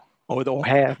now, or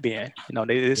have been?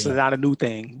 This is Yeah, not a new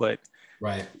thing, but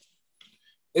right.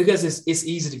 Because it's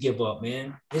easy to give up,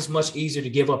 man. It's much easier to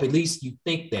give up. At least you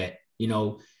think that,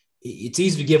 it's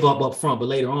easy to give up front, but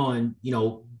later on,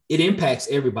 it impacts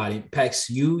everybody. It impacts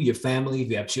you, your family.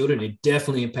 If you have children, it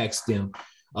definitely impacts them.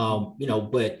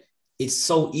 But it's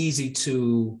so easy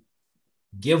to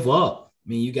give up. I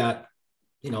mean, you got,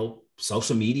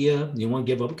 social media. You want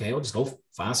to give up? Okay, I'll just go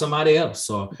find somebody else.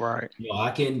 So, right, I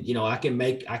can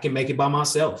make it by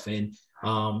myself. And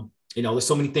there's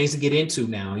so many things to get into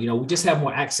now. We just have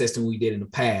more access than we did in the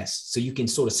past, so you can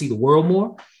sort of see the world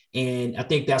more. And I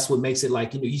think that's what makes it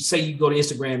like, you say you go to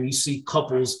Instagram and you see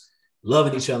couples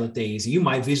loving each other and things, and you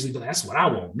might visually be like, that's what I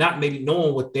want, not maybe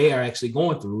knowing what they are actually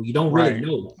going through. You don't really right.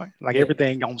 know. Like But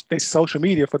everything on this social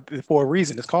media for a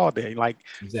reason. It's called that. Like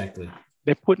exactly,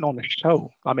 they're putting on a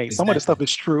show. I mean, some of the exactly. stuff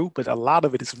is true, but a lot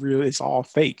of it is real. It's all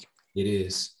fake. It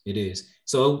is. It is.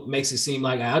 So it makes it seem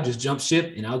like I'll just jump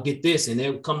ship and I'll get this. And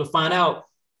they'll come to find out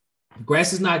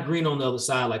grass is not green on the other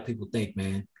side like people think,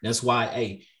 man. That's why,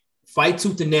 hey, fight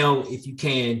tooth and nail if you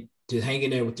can to hang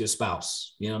in there with your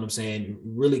spouse. You know what I'm saying? You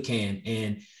really can.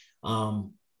 And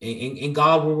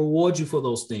God will reward you for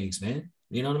those things, man.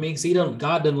 You know what I mean? See, God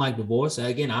doesn't like divorce.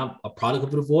 Again, I'm a product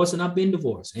of a divorce and I've been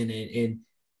divorced. And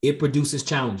it produces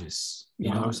challenges. You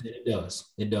know what I'm saying? It does.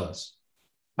 It does.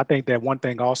 I think that one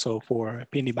thing also for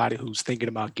anybody who's thinking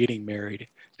about getting married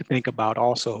to think about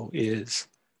also is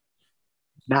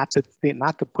not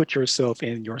to put yourself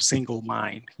in your single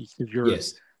mind.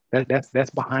 Yes, That's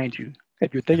behind you.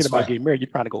 If you're thinking that's about right. getting married, you're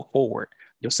trying to go forward.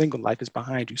 Your single life is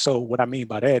behind you. So what I mean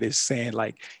by that is saying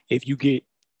like if you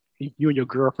and your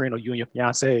girlfriend or you and your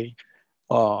fiance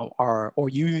or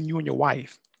you and your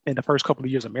wife in the first couple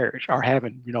of years of marriage are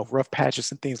having, rough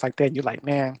patches and things like that. And you're like,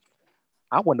 man,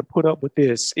 I wouldn't have put up with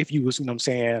this if you was, I'm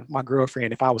saying, my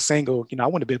girlfriend. If I was single, I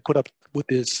wouldn't have been put up with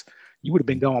this. You would have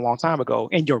been gone a long time ago.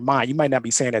 In your mind, you might not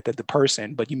be saying that to the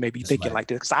person, but you may be That's thinking right. like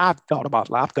this. Because I've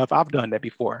done that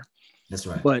before. That's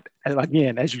right. But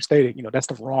again, as you stated, that's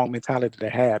the wrong mentality to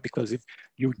have, because if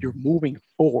you're moving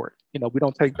forward, we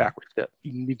don't take backward steps.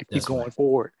 You need to keep going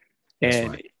forward,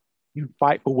 and you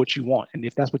fight for what you want. And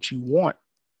if that's what you want,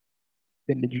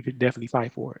 then you could definitely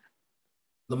fight for it.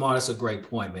 Lamar, that's a great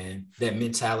point, man. That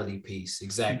mentality piece.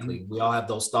 Exactly. Mm-hmm. We all have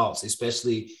those thoughts,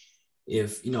 especially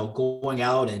if, going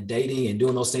out and dating and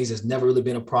doing those things has never really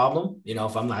been a problem.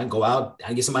 If I'm not go out, I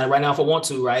can get somebody right now if I want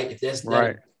to, right? If that's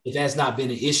not been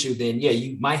an issue, then yeah,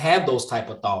 you might have those type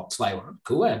of thoughts like, well,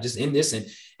 cool, I'm just in this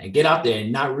and get out there,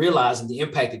 and not realizing the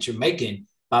impact that you're making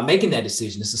by making that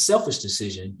decision. It's a selfish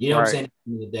decision. You know what I'm saying? At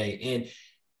the end of the day. And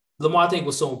Lamar, I think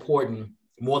what's so important,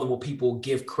 more than what people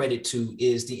give credit to,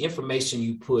 is the information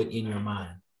you put in your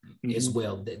mind as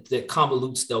well, that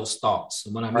convolutes those thoughts.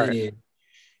 And what I mean is,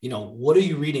 what are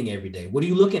you reading every day? What are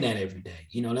you looking at every day?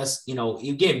 That's,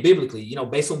 again, biblically,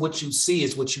 based on what you see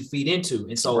is what you feed into.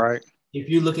 And so if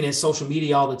you're looking at social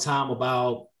media all the time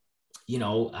about, I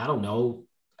don't know,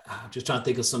 I'm just trying to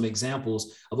think of some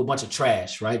examples of a bunch of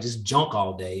trash, right? Just junk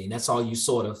all day. And that's all you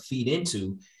sort of feed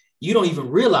into. You don't even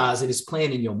realize that it's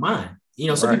playing in your mind.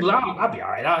 Some people, I'll be all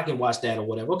right, I can watch that or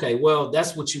whatever. Okay, well,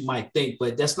 that's what you might think,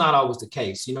 but that's not always the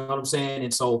case. You know what I'm saying?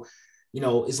 And so,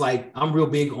 it's like, I'm real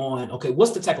big on, okay,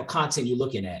 what's the type of content you're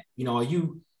looking at? Are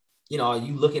you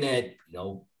looking at,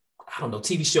 I don't know,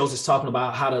 TV shows that's talking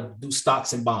about how to do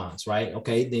stocks and bonds, right?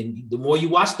 Okay, then the more you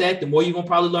watch that, the more you're going to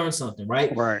probably learn something,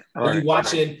 right? Are you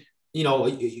watching,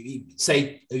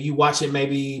 say, are you watching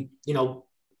maybe,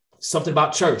 something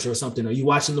about church or something? Are you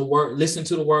watching the word, listen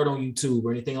to the word on YouTube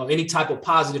or anything, or any type of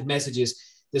positive messages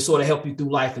that sort of help you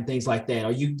through life and things like that?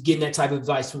 Are you getting that type of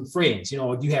advice from friends?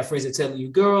 Or do you have friends that telling you,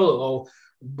 girl, or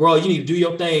bro, you need to do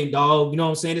your thing, dog? You know what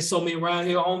I'm saying? There's so many around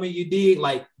here, homie, you dig?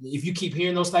 Like, if you keep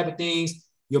hearing those type of things,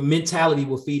 your mentality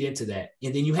will feed into that.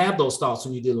 And then you have those thoughts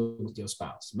when you're dealing with your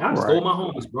spouse. Man, I just go with my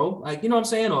homies, bro. Like, you know what I'm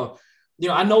saying? Or,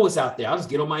 I know it's out there. I'll just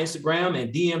get on my Instagram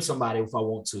and DM somebody if I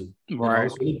want to.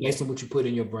 It's really based on what you put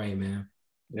in your brain, man.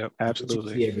 Yep,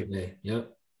 absolutely. Every day. Yep.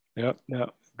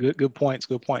 Good points.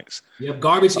 Yep.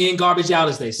 Garbage in, garbage out,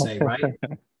 as they say, right?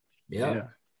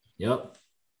 Yep.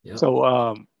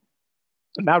 So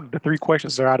now the 3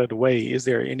 questions are out of the way. Is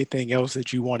there anything else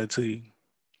that you wanted to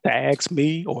ask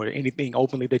me, or anything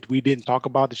openly that we didn't talk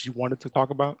about that you wanted to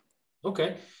talk about?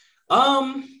 Okay.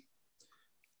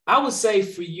 I would say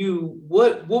for you,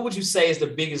 what would you say is the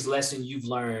biggest lesson you've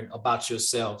learned about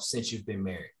yourself since you've been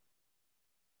married?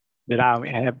 That I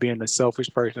have been a selfish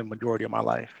person the majority of my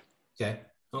life. Okay.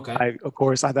 Of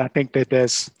course, I think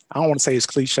that's, I don't want to say it's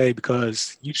cliche,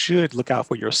 because you should look out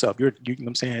for yourself. You know what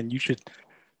I'm saying? You should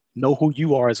know who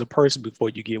you are as a person before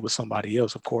you get with somebody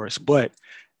else, of course. But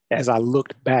as I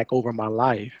looked back over my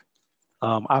life,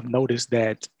 I've noticed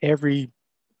that every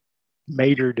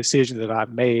major decision that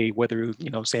I've made, whether,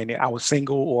 saying I was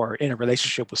single or in a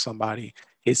relationship with somebody,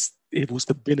 it was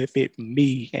to benefit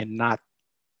me and not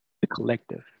the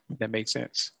collective, if that makes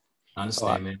sense. I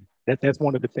understand, man. That's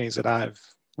one of the things that I've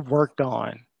worked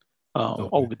on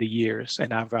over the years.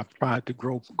 And I've tried to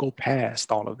go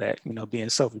past all of that, being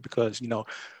selfish, because, like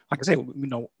I said,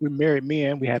 we're married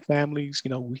men, we have families,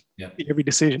 every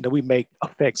decision that we make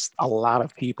affects a lot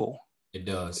of people. It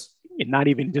does. And not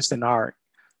even just in our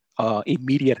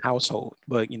immediate household,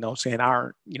 but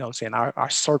our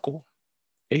circle,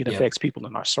 it affects people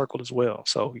in our circle as well.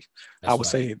 So I would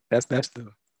say that's the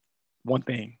one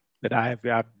thing that I've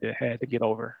had to get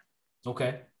over.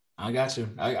 Okay, I got you.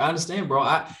 I understand, bro.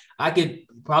 I could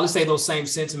probably say those same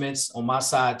sentiments on my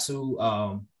side too.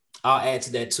 I'll add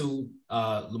to that too.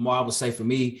 Lamar, I would say for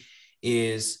me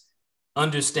is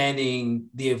understanding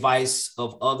the advice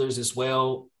of others as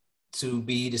well,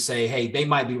 to say, hey, they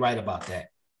might be right about that.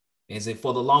 Is that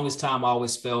for the longest time, I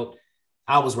always felt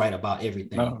I was right about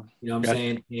everything. You know what I'm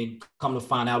saying? And come to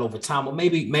find out over time, well,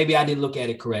 maybe I didn't look at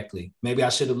it correctly. Maybe I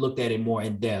should have looked at it more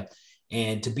in depth,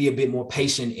 and to be a bit more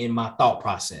patient in my thought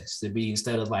process, to be,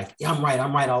 instead of like, yeah, I'm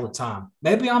right all the time.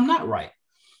 Maybe I'm not right.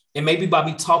 And maybe by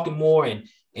me talking more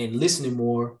and listening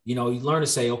more, you learn to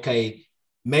say, okay,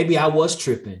 maybe I was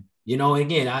tripping, and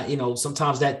again,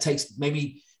 sometimes that takes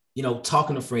maybe,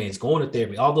 talking to friends, going to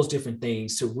therapy, all those different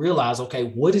things to realize, okay,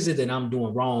 what is it that I'm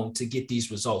doing wrong to get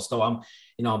these results? So I'm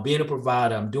being a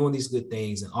provider, I'm doing these good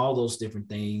things and all those different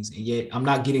things, and yet I'm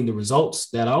not getting the results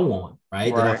that I want,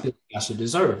 right? That I feel like I should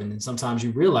deserve. And then sometimes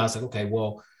you realize like, okay,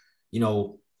 well,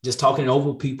 just talking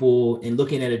over people and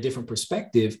looking at a different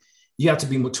perspective, you have to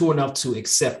be mature enough to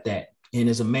accept that. And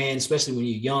as a man, especially when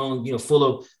you're young,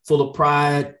 full of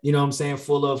pride, you know what I'm saying?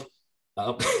 Full of,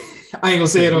 I ain't gonna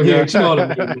say it on here, but you know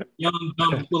what I mean? Young,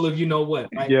 dumb, full of, you know what,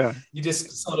 right? Yeah. You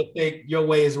just sort of think your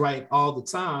way is right all the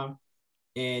time.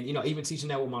 And, even teaching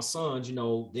that with my sons,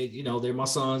 they're my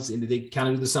sons and they kind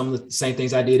of do some of the same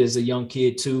things I did as a young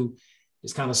kid too.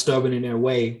 It's kind of stubborn in their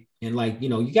way. And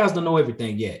you guys don't know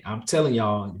everything yet. I'm telling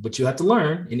y'all, but you have to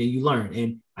learn, and then you learn.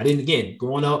 And I didn't, again,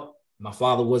 growing up, my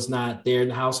father was not there in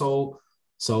the household.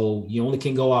 So you only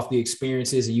can go off the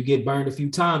experiences, and you get burned a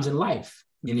few times in life.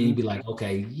 And then you'd be like,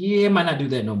 okay, yeah, I might not do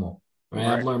that no more. Right.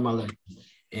 I've learned my lesson.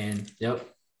 And yep.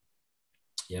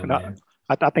 Yeah, man.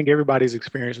 I think everybody's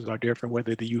experiences are different,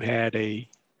 whether you had a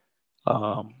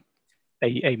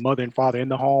mother and father in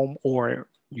the home, or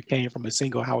you came from a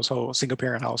single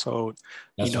parent household.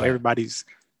 That's right. Everybody's,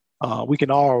 we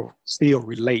can all still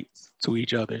relate to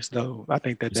each other. So I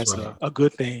think that's right. a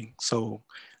good thing. So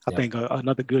I think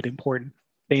another good, important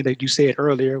thing that you said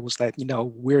earlier was that,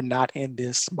 we're not in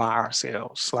this by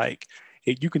ourselves. Like,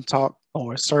 if you can talk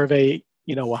or survey,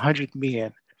 100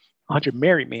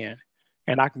 married men,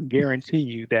 and I can guarantee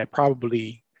you that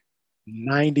probably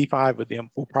 95 of them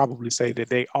will probably say that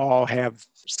they all have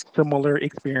similar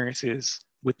experiences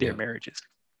with their marriages.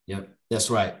 Yep, that's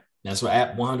right. That's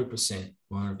right. 100%.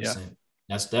 100%. Yeah.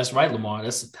 That's right, Lamar.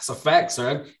 That's a fact,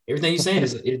 sir. Everything you're saying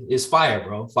is fire,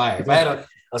 bro. Fire. If I had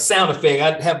a sound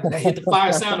effect, I'd hit the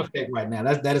fire sound effect right now.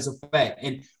 That is a fact.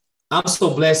 And I'm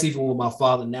so blessed, even with my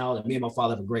father now, that me and my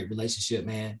father have a great relationship,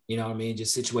 man. You know what I mean?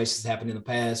 Just situations happened in the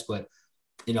past, but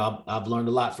I've learned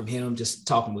a lot from him, just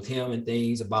talking with him and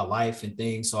things about life and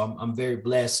things. So I'm very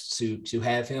blessed to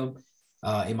have him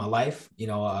in my life.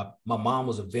 My mom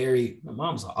was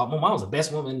the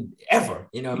best woman ever,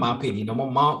 in my opinion. My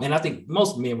mom, and I think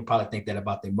most men would probably think that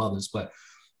about their mothers, but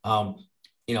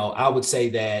I would say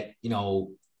that,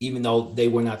 even though they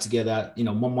were not together,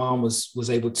 my mom was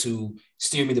able to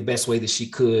steer me the best way that she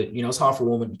could. It's hard for a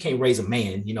woman. You can't raise a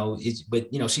man,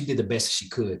 but she did the best she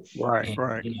could. Right. And,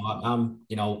 right. I'm,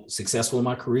 successful in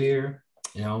my career.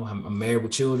 I'm married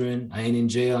with children. I ain't in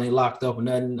jail. I ain't locked up or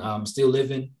nothing. I'm still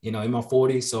living, in my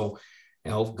 40s. So,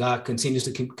 God continues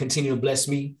to continue to bless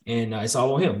me, and it's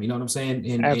all on him. You know what I'm saying?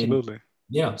 And, absolutely.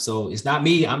 So it's not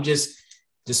me. I'm just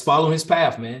following his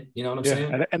path, man. You know what I'm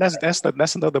saying? And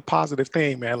that's another positive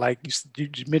thing, man. Like you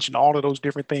mentioned all of those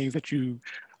different things that you,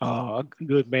 a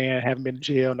good man, haven't been in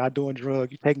jail, not doing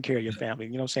drugs, you're taking care of your family.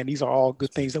 You know what I'm saying? These are all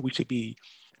good things that we should be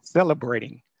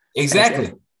celebrating.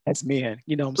 Exactly. As men,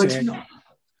 you know what I'm saying?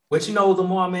 But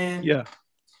Lamar, man. Yeah.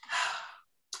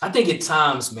 I think at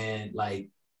times, man,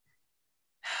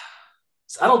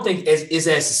 I don't think it's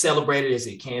as celebrated as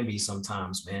it can be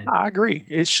sometimes, man. I agree.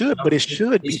 It should, but it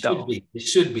should be. It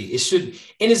should be.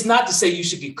 And it's not to say you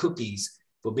should get cookies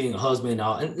for being a husband and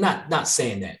all, and not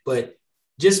saying that, but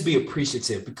just be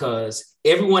appreciative, because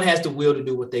everyone has the will to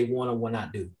do what they want or will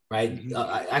not do, right? Mm-hmm.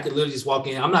 I could literally just walk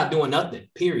in. I'm not doing nothing,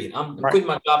 period. I'm quitting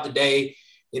my job today.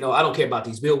 I don't care about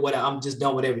these bills. I'm just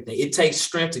done with everything. It takes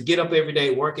strength to get up every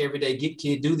day, work every day, get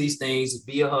kids, do these things,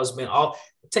 be a husband.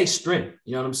 It takes strength.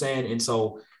 You know what I'm saying? And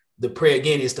so the prayer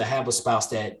again is to have a spouse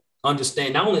that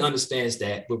not only understands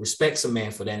that, but respects a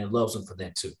man for that and loves him for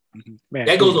that too. Man,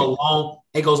 it goes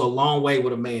a long way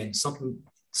with a man. Something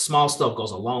small stuff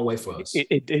goes a long way for us.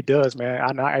 It does,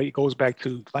 man. It goes back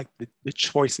to like the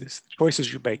choices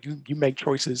you make. You make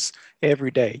choices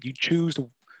every day. You choose to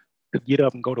get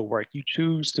up and go to work. You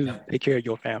choose to take care of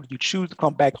your family. You choose to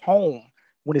come back home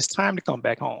when it's time to come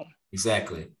back home.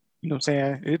 Exactly. You know what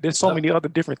I'm saying? There's so many other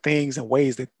different things and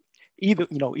ways that either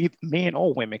men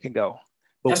or women can go.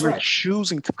 But we're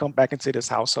choosing to come back into this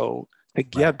household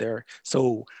together. Right.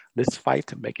 So let's fight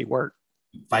to make it work.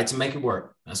 Fight to make it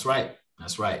work. That's right.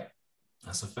 That's right.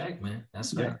 That's a fact, man.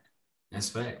 That's fact. That's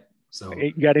fact. So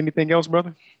you got anything else,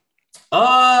 brother?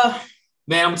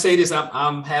 Man, I'm gonna tell you this.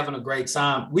 I'm having a great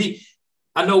time.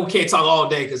 I know we can't talk all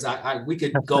day because we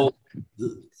could go,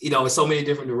 in so many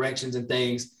different directions and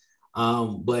things.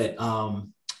 But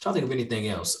I'm trying to think of anything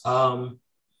else. I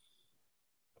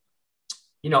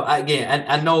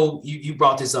know you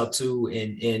brought this up too,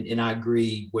 and I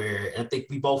agree. Where I think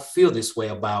we both feel this way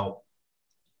about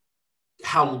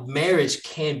how marriage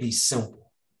can be simple.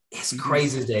 As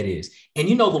crazy as that is. And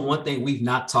the one thing we've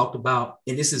not talked about,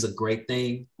 and this is a great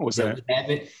thing that we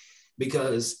haven't,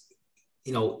 because,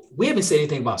 we haven't said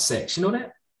anything about sex. You know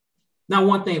that? Not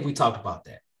one thing we talked about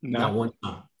that. No. Not one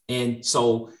time. And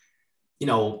so,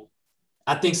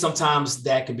 I think sometimes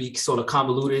that can be sort of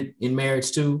convoluted in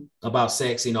marriage too, about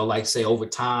sex, like say over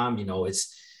time,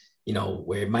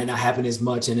 where it might not happen as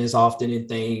much and as often in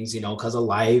things, because of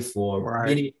life or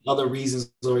many other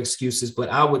reasons or excuses. But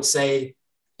I would say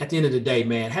at the end of the day,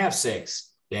 man, have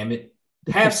sex, damn it.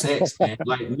 Have sex, man.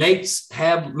 Like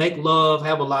make love,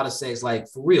 have a lot of sex, like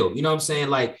for real. You know what I'm saying?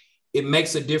 Like it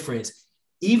makes a difference.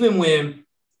 Even when,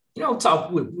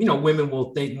 women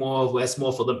will think more of that's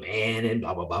more for the man and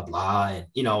blah, blah, blah, blah. And,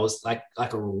 it's like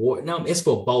a reward. No, it's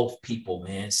for both people,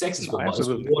 man. Sex is for both. It's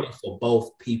rewarding for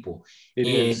both people.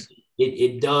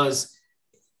 It does,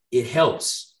 it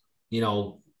helps,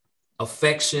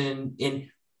 affection and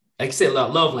like I said,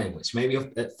 love language, maybe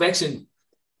affection,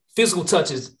 physical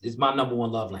touch is my number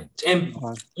one love language. And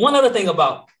one other thing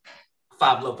about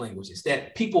 5 love languages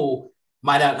that people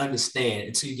might not understand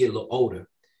until you get a little older,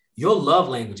 your love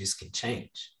languages can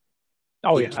change.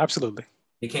 Oh, yeah, absolutely.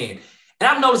 It can. And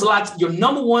I've noticed a lot, your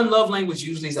number one love language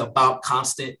usually is about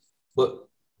constant, but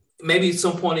maybe at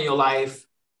some point in your life,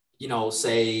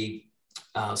 say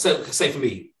for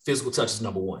me, physical touch is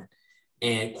number 1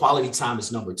 and quality time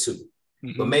is number 2.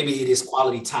 Mm-hmm. But maybe it is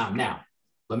quality time now.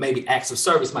 But maybe acts of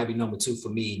service might be number 2 for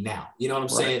me now. You know what I'm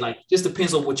saying? Like, just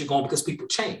depends on what you're going, because people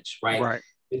change, right? Right.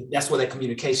 That's where that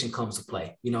communication comes to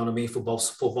play. You know what I mean? For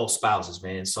both spouses,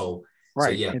 man. So, right.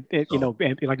 So, yeah. And,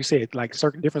 and like you said, like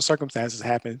different circumstances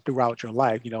happen throughout your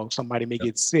life. Somebody may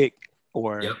get sick,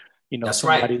 or That's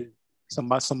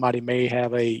somebody may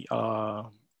have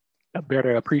a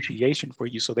better appreciation for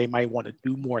you, so they might want to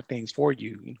do more things for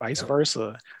you, and vice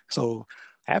versa. So,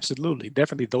 absolutely,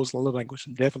 definitely, those love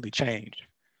languages definitely change.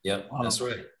 Yeah, that's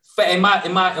right. In my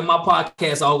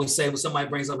podcast, I always say when somebody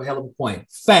brings up a hell of a point,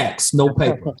 facts, no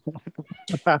paper.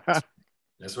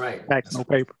 That's right. Facts, no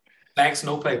paper. Facts,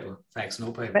 no paper. Facts,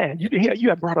 no paper. Man, you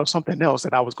had brought up something else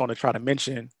that I was going to try to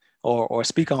mention or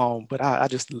speak on, but I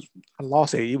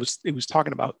lost it. It was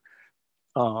talking about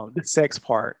the sex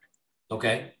part.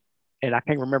 Okay. And I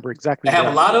can't remember exactly. I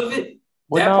have a lot of it.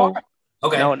 Well, part?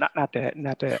 Okay. No, not that.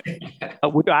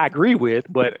 I agree with,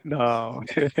 but no,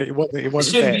 it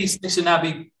wasn't. It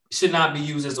should not be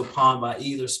used as a pawn by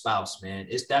either spouse, man.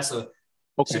 Should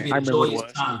be a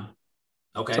joyous time.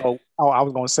 Okay. So I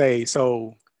was gonna say,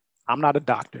 so I'm not a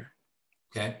doctor.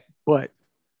 Okay. But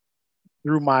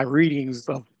through my readings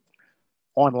of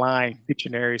online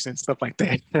dictionaries and stuff like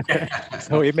that,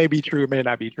 so it may be true, it may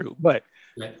not be true, but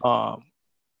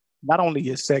not only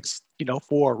is sex,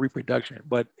 for reproduction,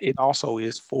 but it also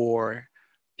is for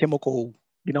chemical,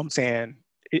 you know what I'm saying?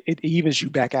 It evens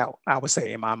you back out, I would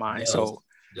say, in my mind.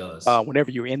 Whenever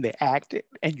you're in the act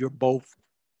and you're both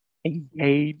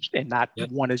engaged and not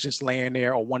one is just laying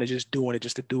there or one is just doing it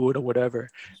just to do it or whatever,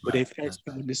 but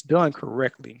when it's done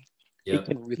correctly, it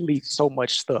can release so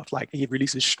much stuff. Like it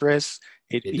releases stress,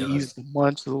 it eases the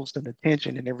muscles and the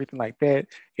tension and everything like that.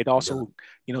 It also,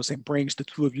 brings the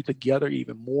two of you together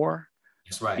even more.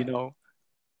 That's right.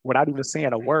 Without even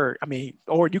saying a word. I mean,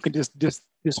 or you can just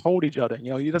hold each other.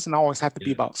 It doesn't always have to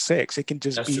be about sex. It can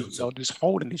just be just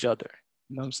holding each other.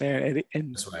 You know what I'm saying?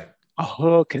 And that's right. A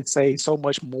hug can say so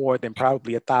much more than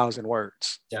probably 1,000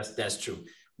 words. That's true.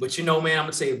 But man, I'm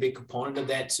gonna say a big component of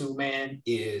that too, man,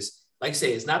 is like I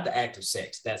say, it's not the act of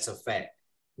sex. That's a fact.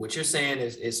 What you're saying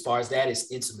is, as far as that,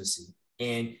 is intimacy.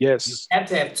 And you have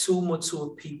to have 2 mature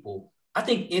people. I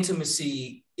think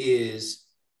intimacy is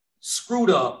screwed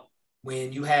up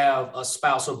when you have a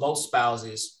spouse or both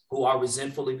spouses who are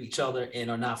resentful of each other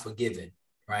and are not forgiving,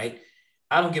 right?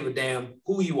 I don't give a damn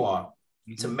who you are.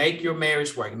 To make your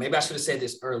marriage work, maybe I should have said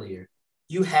this earlier,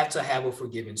 you have to have a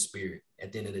forgiving spirit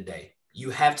at the end of the day. You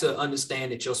have to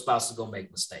understand that your spouse is going to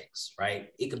make mistakes, right?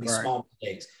 It could be small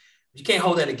mistakes. You can't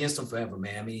hold that against them forever,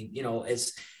 man. I mean, you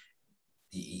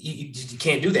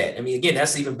can't do that. I mean, again,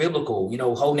 that's even biblical,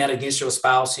 holding that against your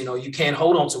spouse. You can't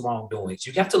hold on to wrongdoings.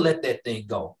 You have to let that thing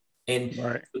go. And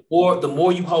the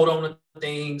more you hold on to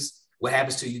things, what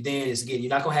happens to you then is, again, you're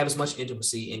not going to have as much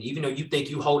intimacy. And even though you think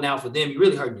you holding out for them, you're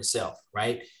really hurting yourself,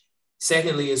 right?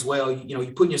 Secondly, as well, you're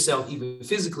putting yourself even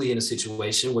physically in a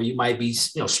situation where you might be,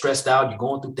 stressed out, you're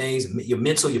going through things, your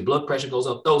mental, your blood pressure goes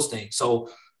up, those things. So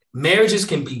marriages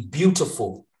can be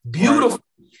beautiful,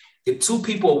 if 2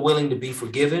 people are willing to be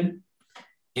forgiven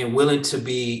and willing to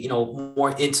be,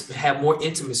 have more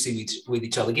intimacy with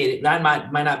each other. Again, it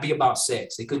might not be about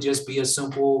sex. It could just be a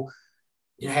simple,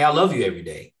 hey, I love you every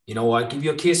day. Or I give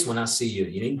you a kiss when I see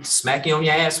you. Smack you on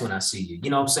your ass when I see you. You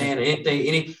know what I'm saying?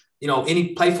 Anything, any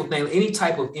playful thing, any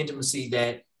type of intimacy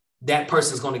that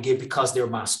person is going to give because they're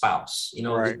my spouse.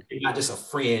 They're not just a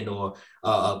friend or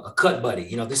a cut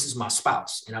buddy. This is my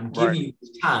spouse, and I'm giving you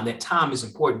time. That time is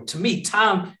important to me.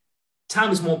 Time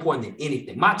is more important than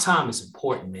anything. My time is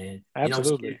important, man.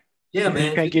 Absolutely. Man.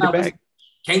 You can't get it back.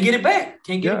 Can't get it back.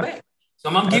 Can't get it back. So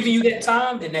I'm giving you that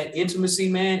time and that intimacy,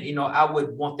 man. You know, I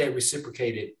would want that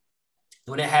reciprocated.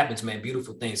 When that happens, man,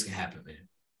 beautiful things can happen, man.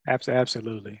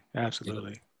 Absolutely.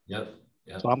 Yep.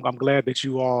 So I'm glad that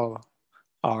you all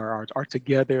are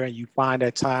together and you find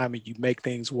that time and you make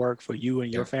things work for you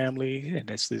and your family. And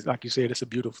that's, like you said, it's a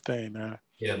beautiful thing, man.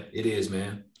 Yeah, it is,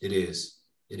 man. It is,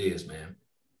 man.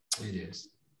 It is.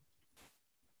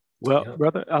 Well,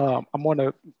 brother, I'm going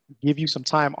to give you some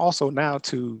time also now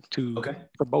to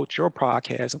promote your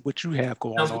podcast and what you have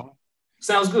going on.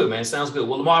 Sounds good, man. Sounds good.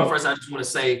 Well, Lamar, first, I just want to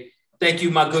say thank you,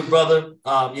 my good brother,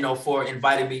 you know, for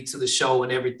inviting me to the show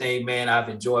and everything, man. I've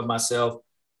enjoyed myself.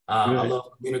 I love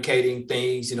communicating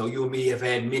things. You know, you and me have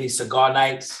had many cigar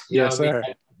nights. You know what I mean?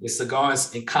 The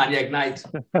cigars and cognac nights.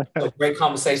 So great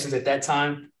conversations at that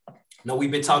time. You know,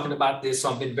 we've been talking about this,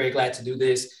 so I've been very glad to do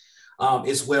this.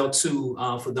 As well, too,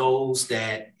 for those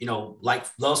that, you know,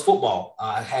 loves football.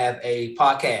 I have a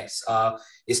podcast.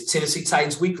 It's Tennessee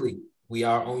Titans Weekly. We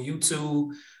are on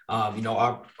YouTube. You know,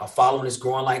 our following is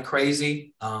growing like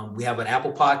crazy. We have an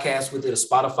Apple podcast with it, a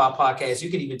Spotify podcast. You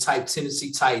can even type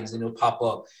Tennessee Titans and it'll pop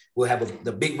up. We'll have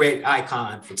the big red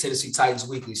icon for Tennessee Titans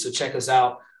Weekly. So check us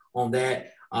out on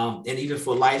that. And even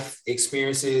for life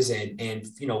experiences and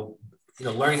you know,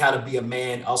 learning how to be a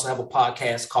man. Also have a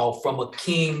podcast called From a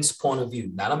King's Point of View,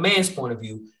 not a man's point of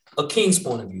view, a king's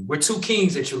point of view. We're two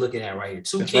kings that you're looking at right here.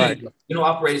 Two kings. Right. You know,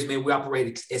 operators, man, we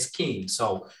operate as kings.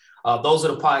 So those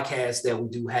are the podcasts that we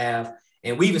do have.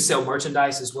 And we even sell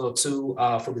merchandise as well, too,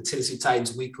 for the Tennessee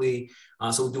Titans Weekly.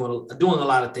 So we're doing a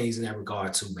lot of things in that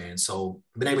regard, too, man. So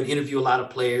been able to interview a lot of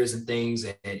players and things,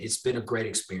 and it's been a great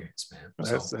experience, man.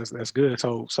 That's good.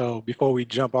 So before we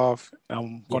jump off,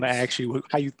 I'm going to ask you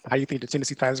how you think the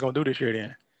Tennessee Titans are going to do this year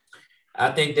then? I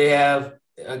think they have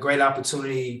a great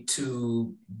opportunity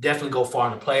to definitely go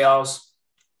far in the playoffs.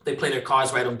 They play their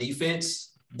cards right on defense.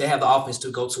 They have the offense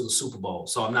to go to the Super Bowl.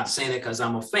 So I'm not saying that because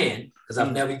I'm a fan, because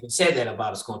I've never even said that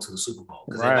about us going to the Super Bowl.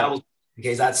 Because if that was the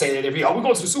case, I'd say that every year, we're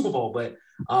going to the Super Bowl. But,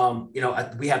 you know,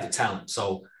 we have the talent.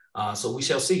 So we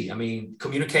shall see. I mean,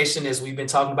 communication, as we've been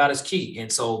talking about, is key.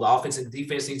 And so the offense and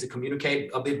defense needs to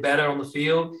communicate a bit better on the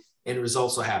field, and the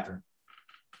results will happen.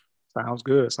 Sounds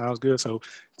good. So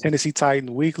Tennessee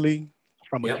Titans Weekly,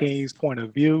 From a King's Point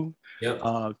of View.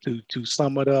 To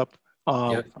sum it up,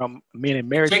 from men and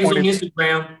marriage. Check us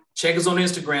on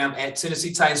Instagram at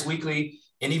Tennessee Titans Weekly.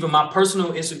 And even my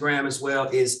personal Instagram as well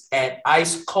is at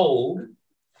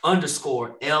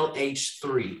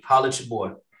icecold_LH3. Holla at your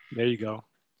boy. There you go.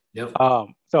 Yep.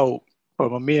 So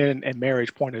from a men and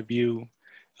marriage point of view,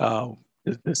 to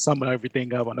sum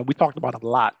everything up, I know we talked about a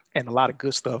lot and a lot of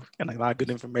good stuff and a lot of good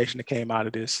information that came out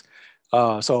of this.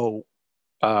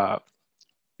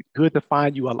 Good to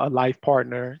find you a life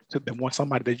partner, to want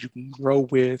somebody that you can grow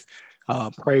with,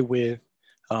 pray with,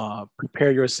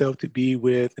 prepare yourself to be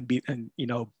with, and you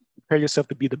know, prepare yourself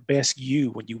to be the best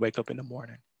you when you wake up in the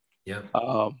morning. Yeah.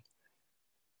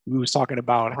 We was talking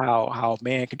about how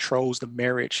man controls the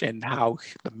marriage and how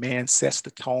the man sets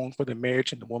the tone for the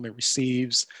marriage and the woman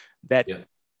receives that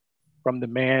from the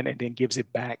man and then gives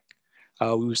it back.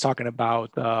 We was talking about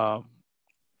how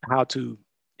to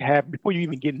have, before you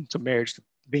even get into marriage,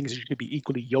 things you should be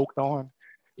equally yoked on,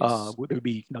 whether it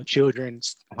be, you know, children,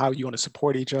 how you're going to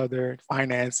support each other,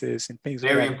 finances, and things.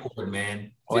 Very important,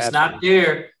 man. If it's not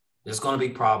there, there's going to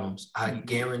be problems. I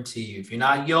guarantee you. If you're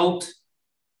not yoked,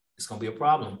 it's going to be a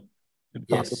problem. We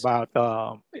talked about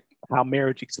how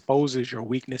marriage exposes your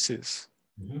weaknesses,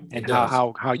 and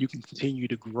how you can continue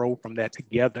to grow from that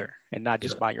together and not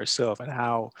just by yourself, and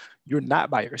how you're not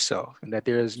by yourself, and that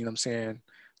there's, you know what I'm saying,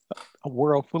 a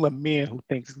world full of men who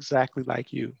thinks exactly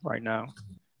like you right now.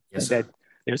 Yes, and that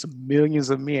there's millions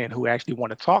of men who actually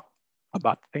want to talk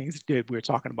about the things that we're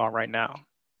talking about right now.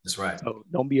 That's right. So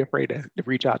don't be afraid to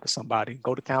reach out to somebody.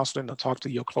 Go to counseling or talk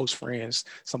to your close friends,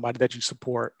 somebody that you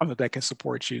support, or that can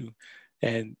support you.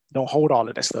 And don't hold all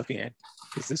of that stuff in,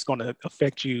 because it's going to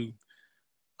affect you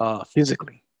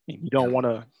physically. You don't want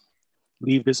to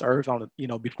leave this earth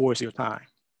before it's your time.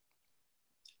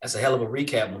 That's a hell of a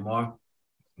recap, Lamar.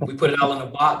 We put it all in a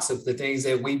box of the things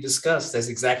that we've discussed. That's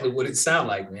exactly what it sounds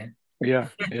like, man. Yeah.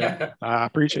 I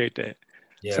appreciate that.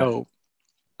 Yeah. So,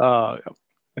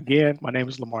 again, my name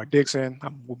is Lamar Dixon.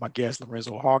 I'm with my guest,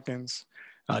 Lorenzo Hawkins.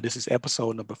 This is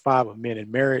episode number 5 of Men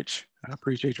in Marriage. I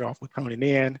appreciate you all for tuning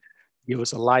in. Give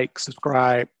us a like,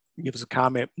 subscribe, give us a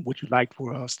comment what you'd like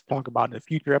for us to talk about in the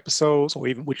future episodes, or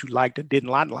even what you liked or did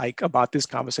not like about this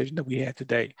conversation that we had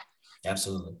today.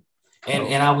 Absolutely.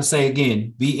 And I would say,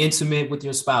 again, be intimate with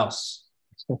your spouse,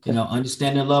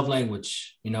 understand their love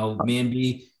language, men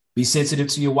be sensitive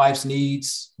to your wife's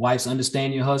needs, wives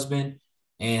understand your husband,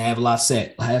 and have a lot of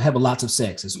sex. Have a lots of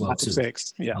sex as well lots too. Of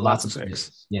sex. Yeah, lots of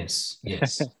sex. Yes.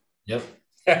 Yep.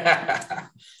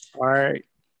 All right.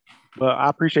 Well, I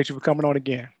appreciate you for coming on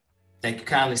again. Thank you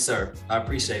kindly, sir. I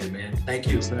appreciate it, man. Thank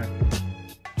you. Yes, sir.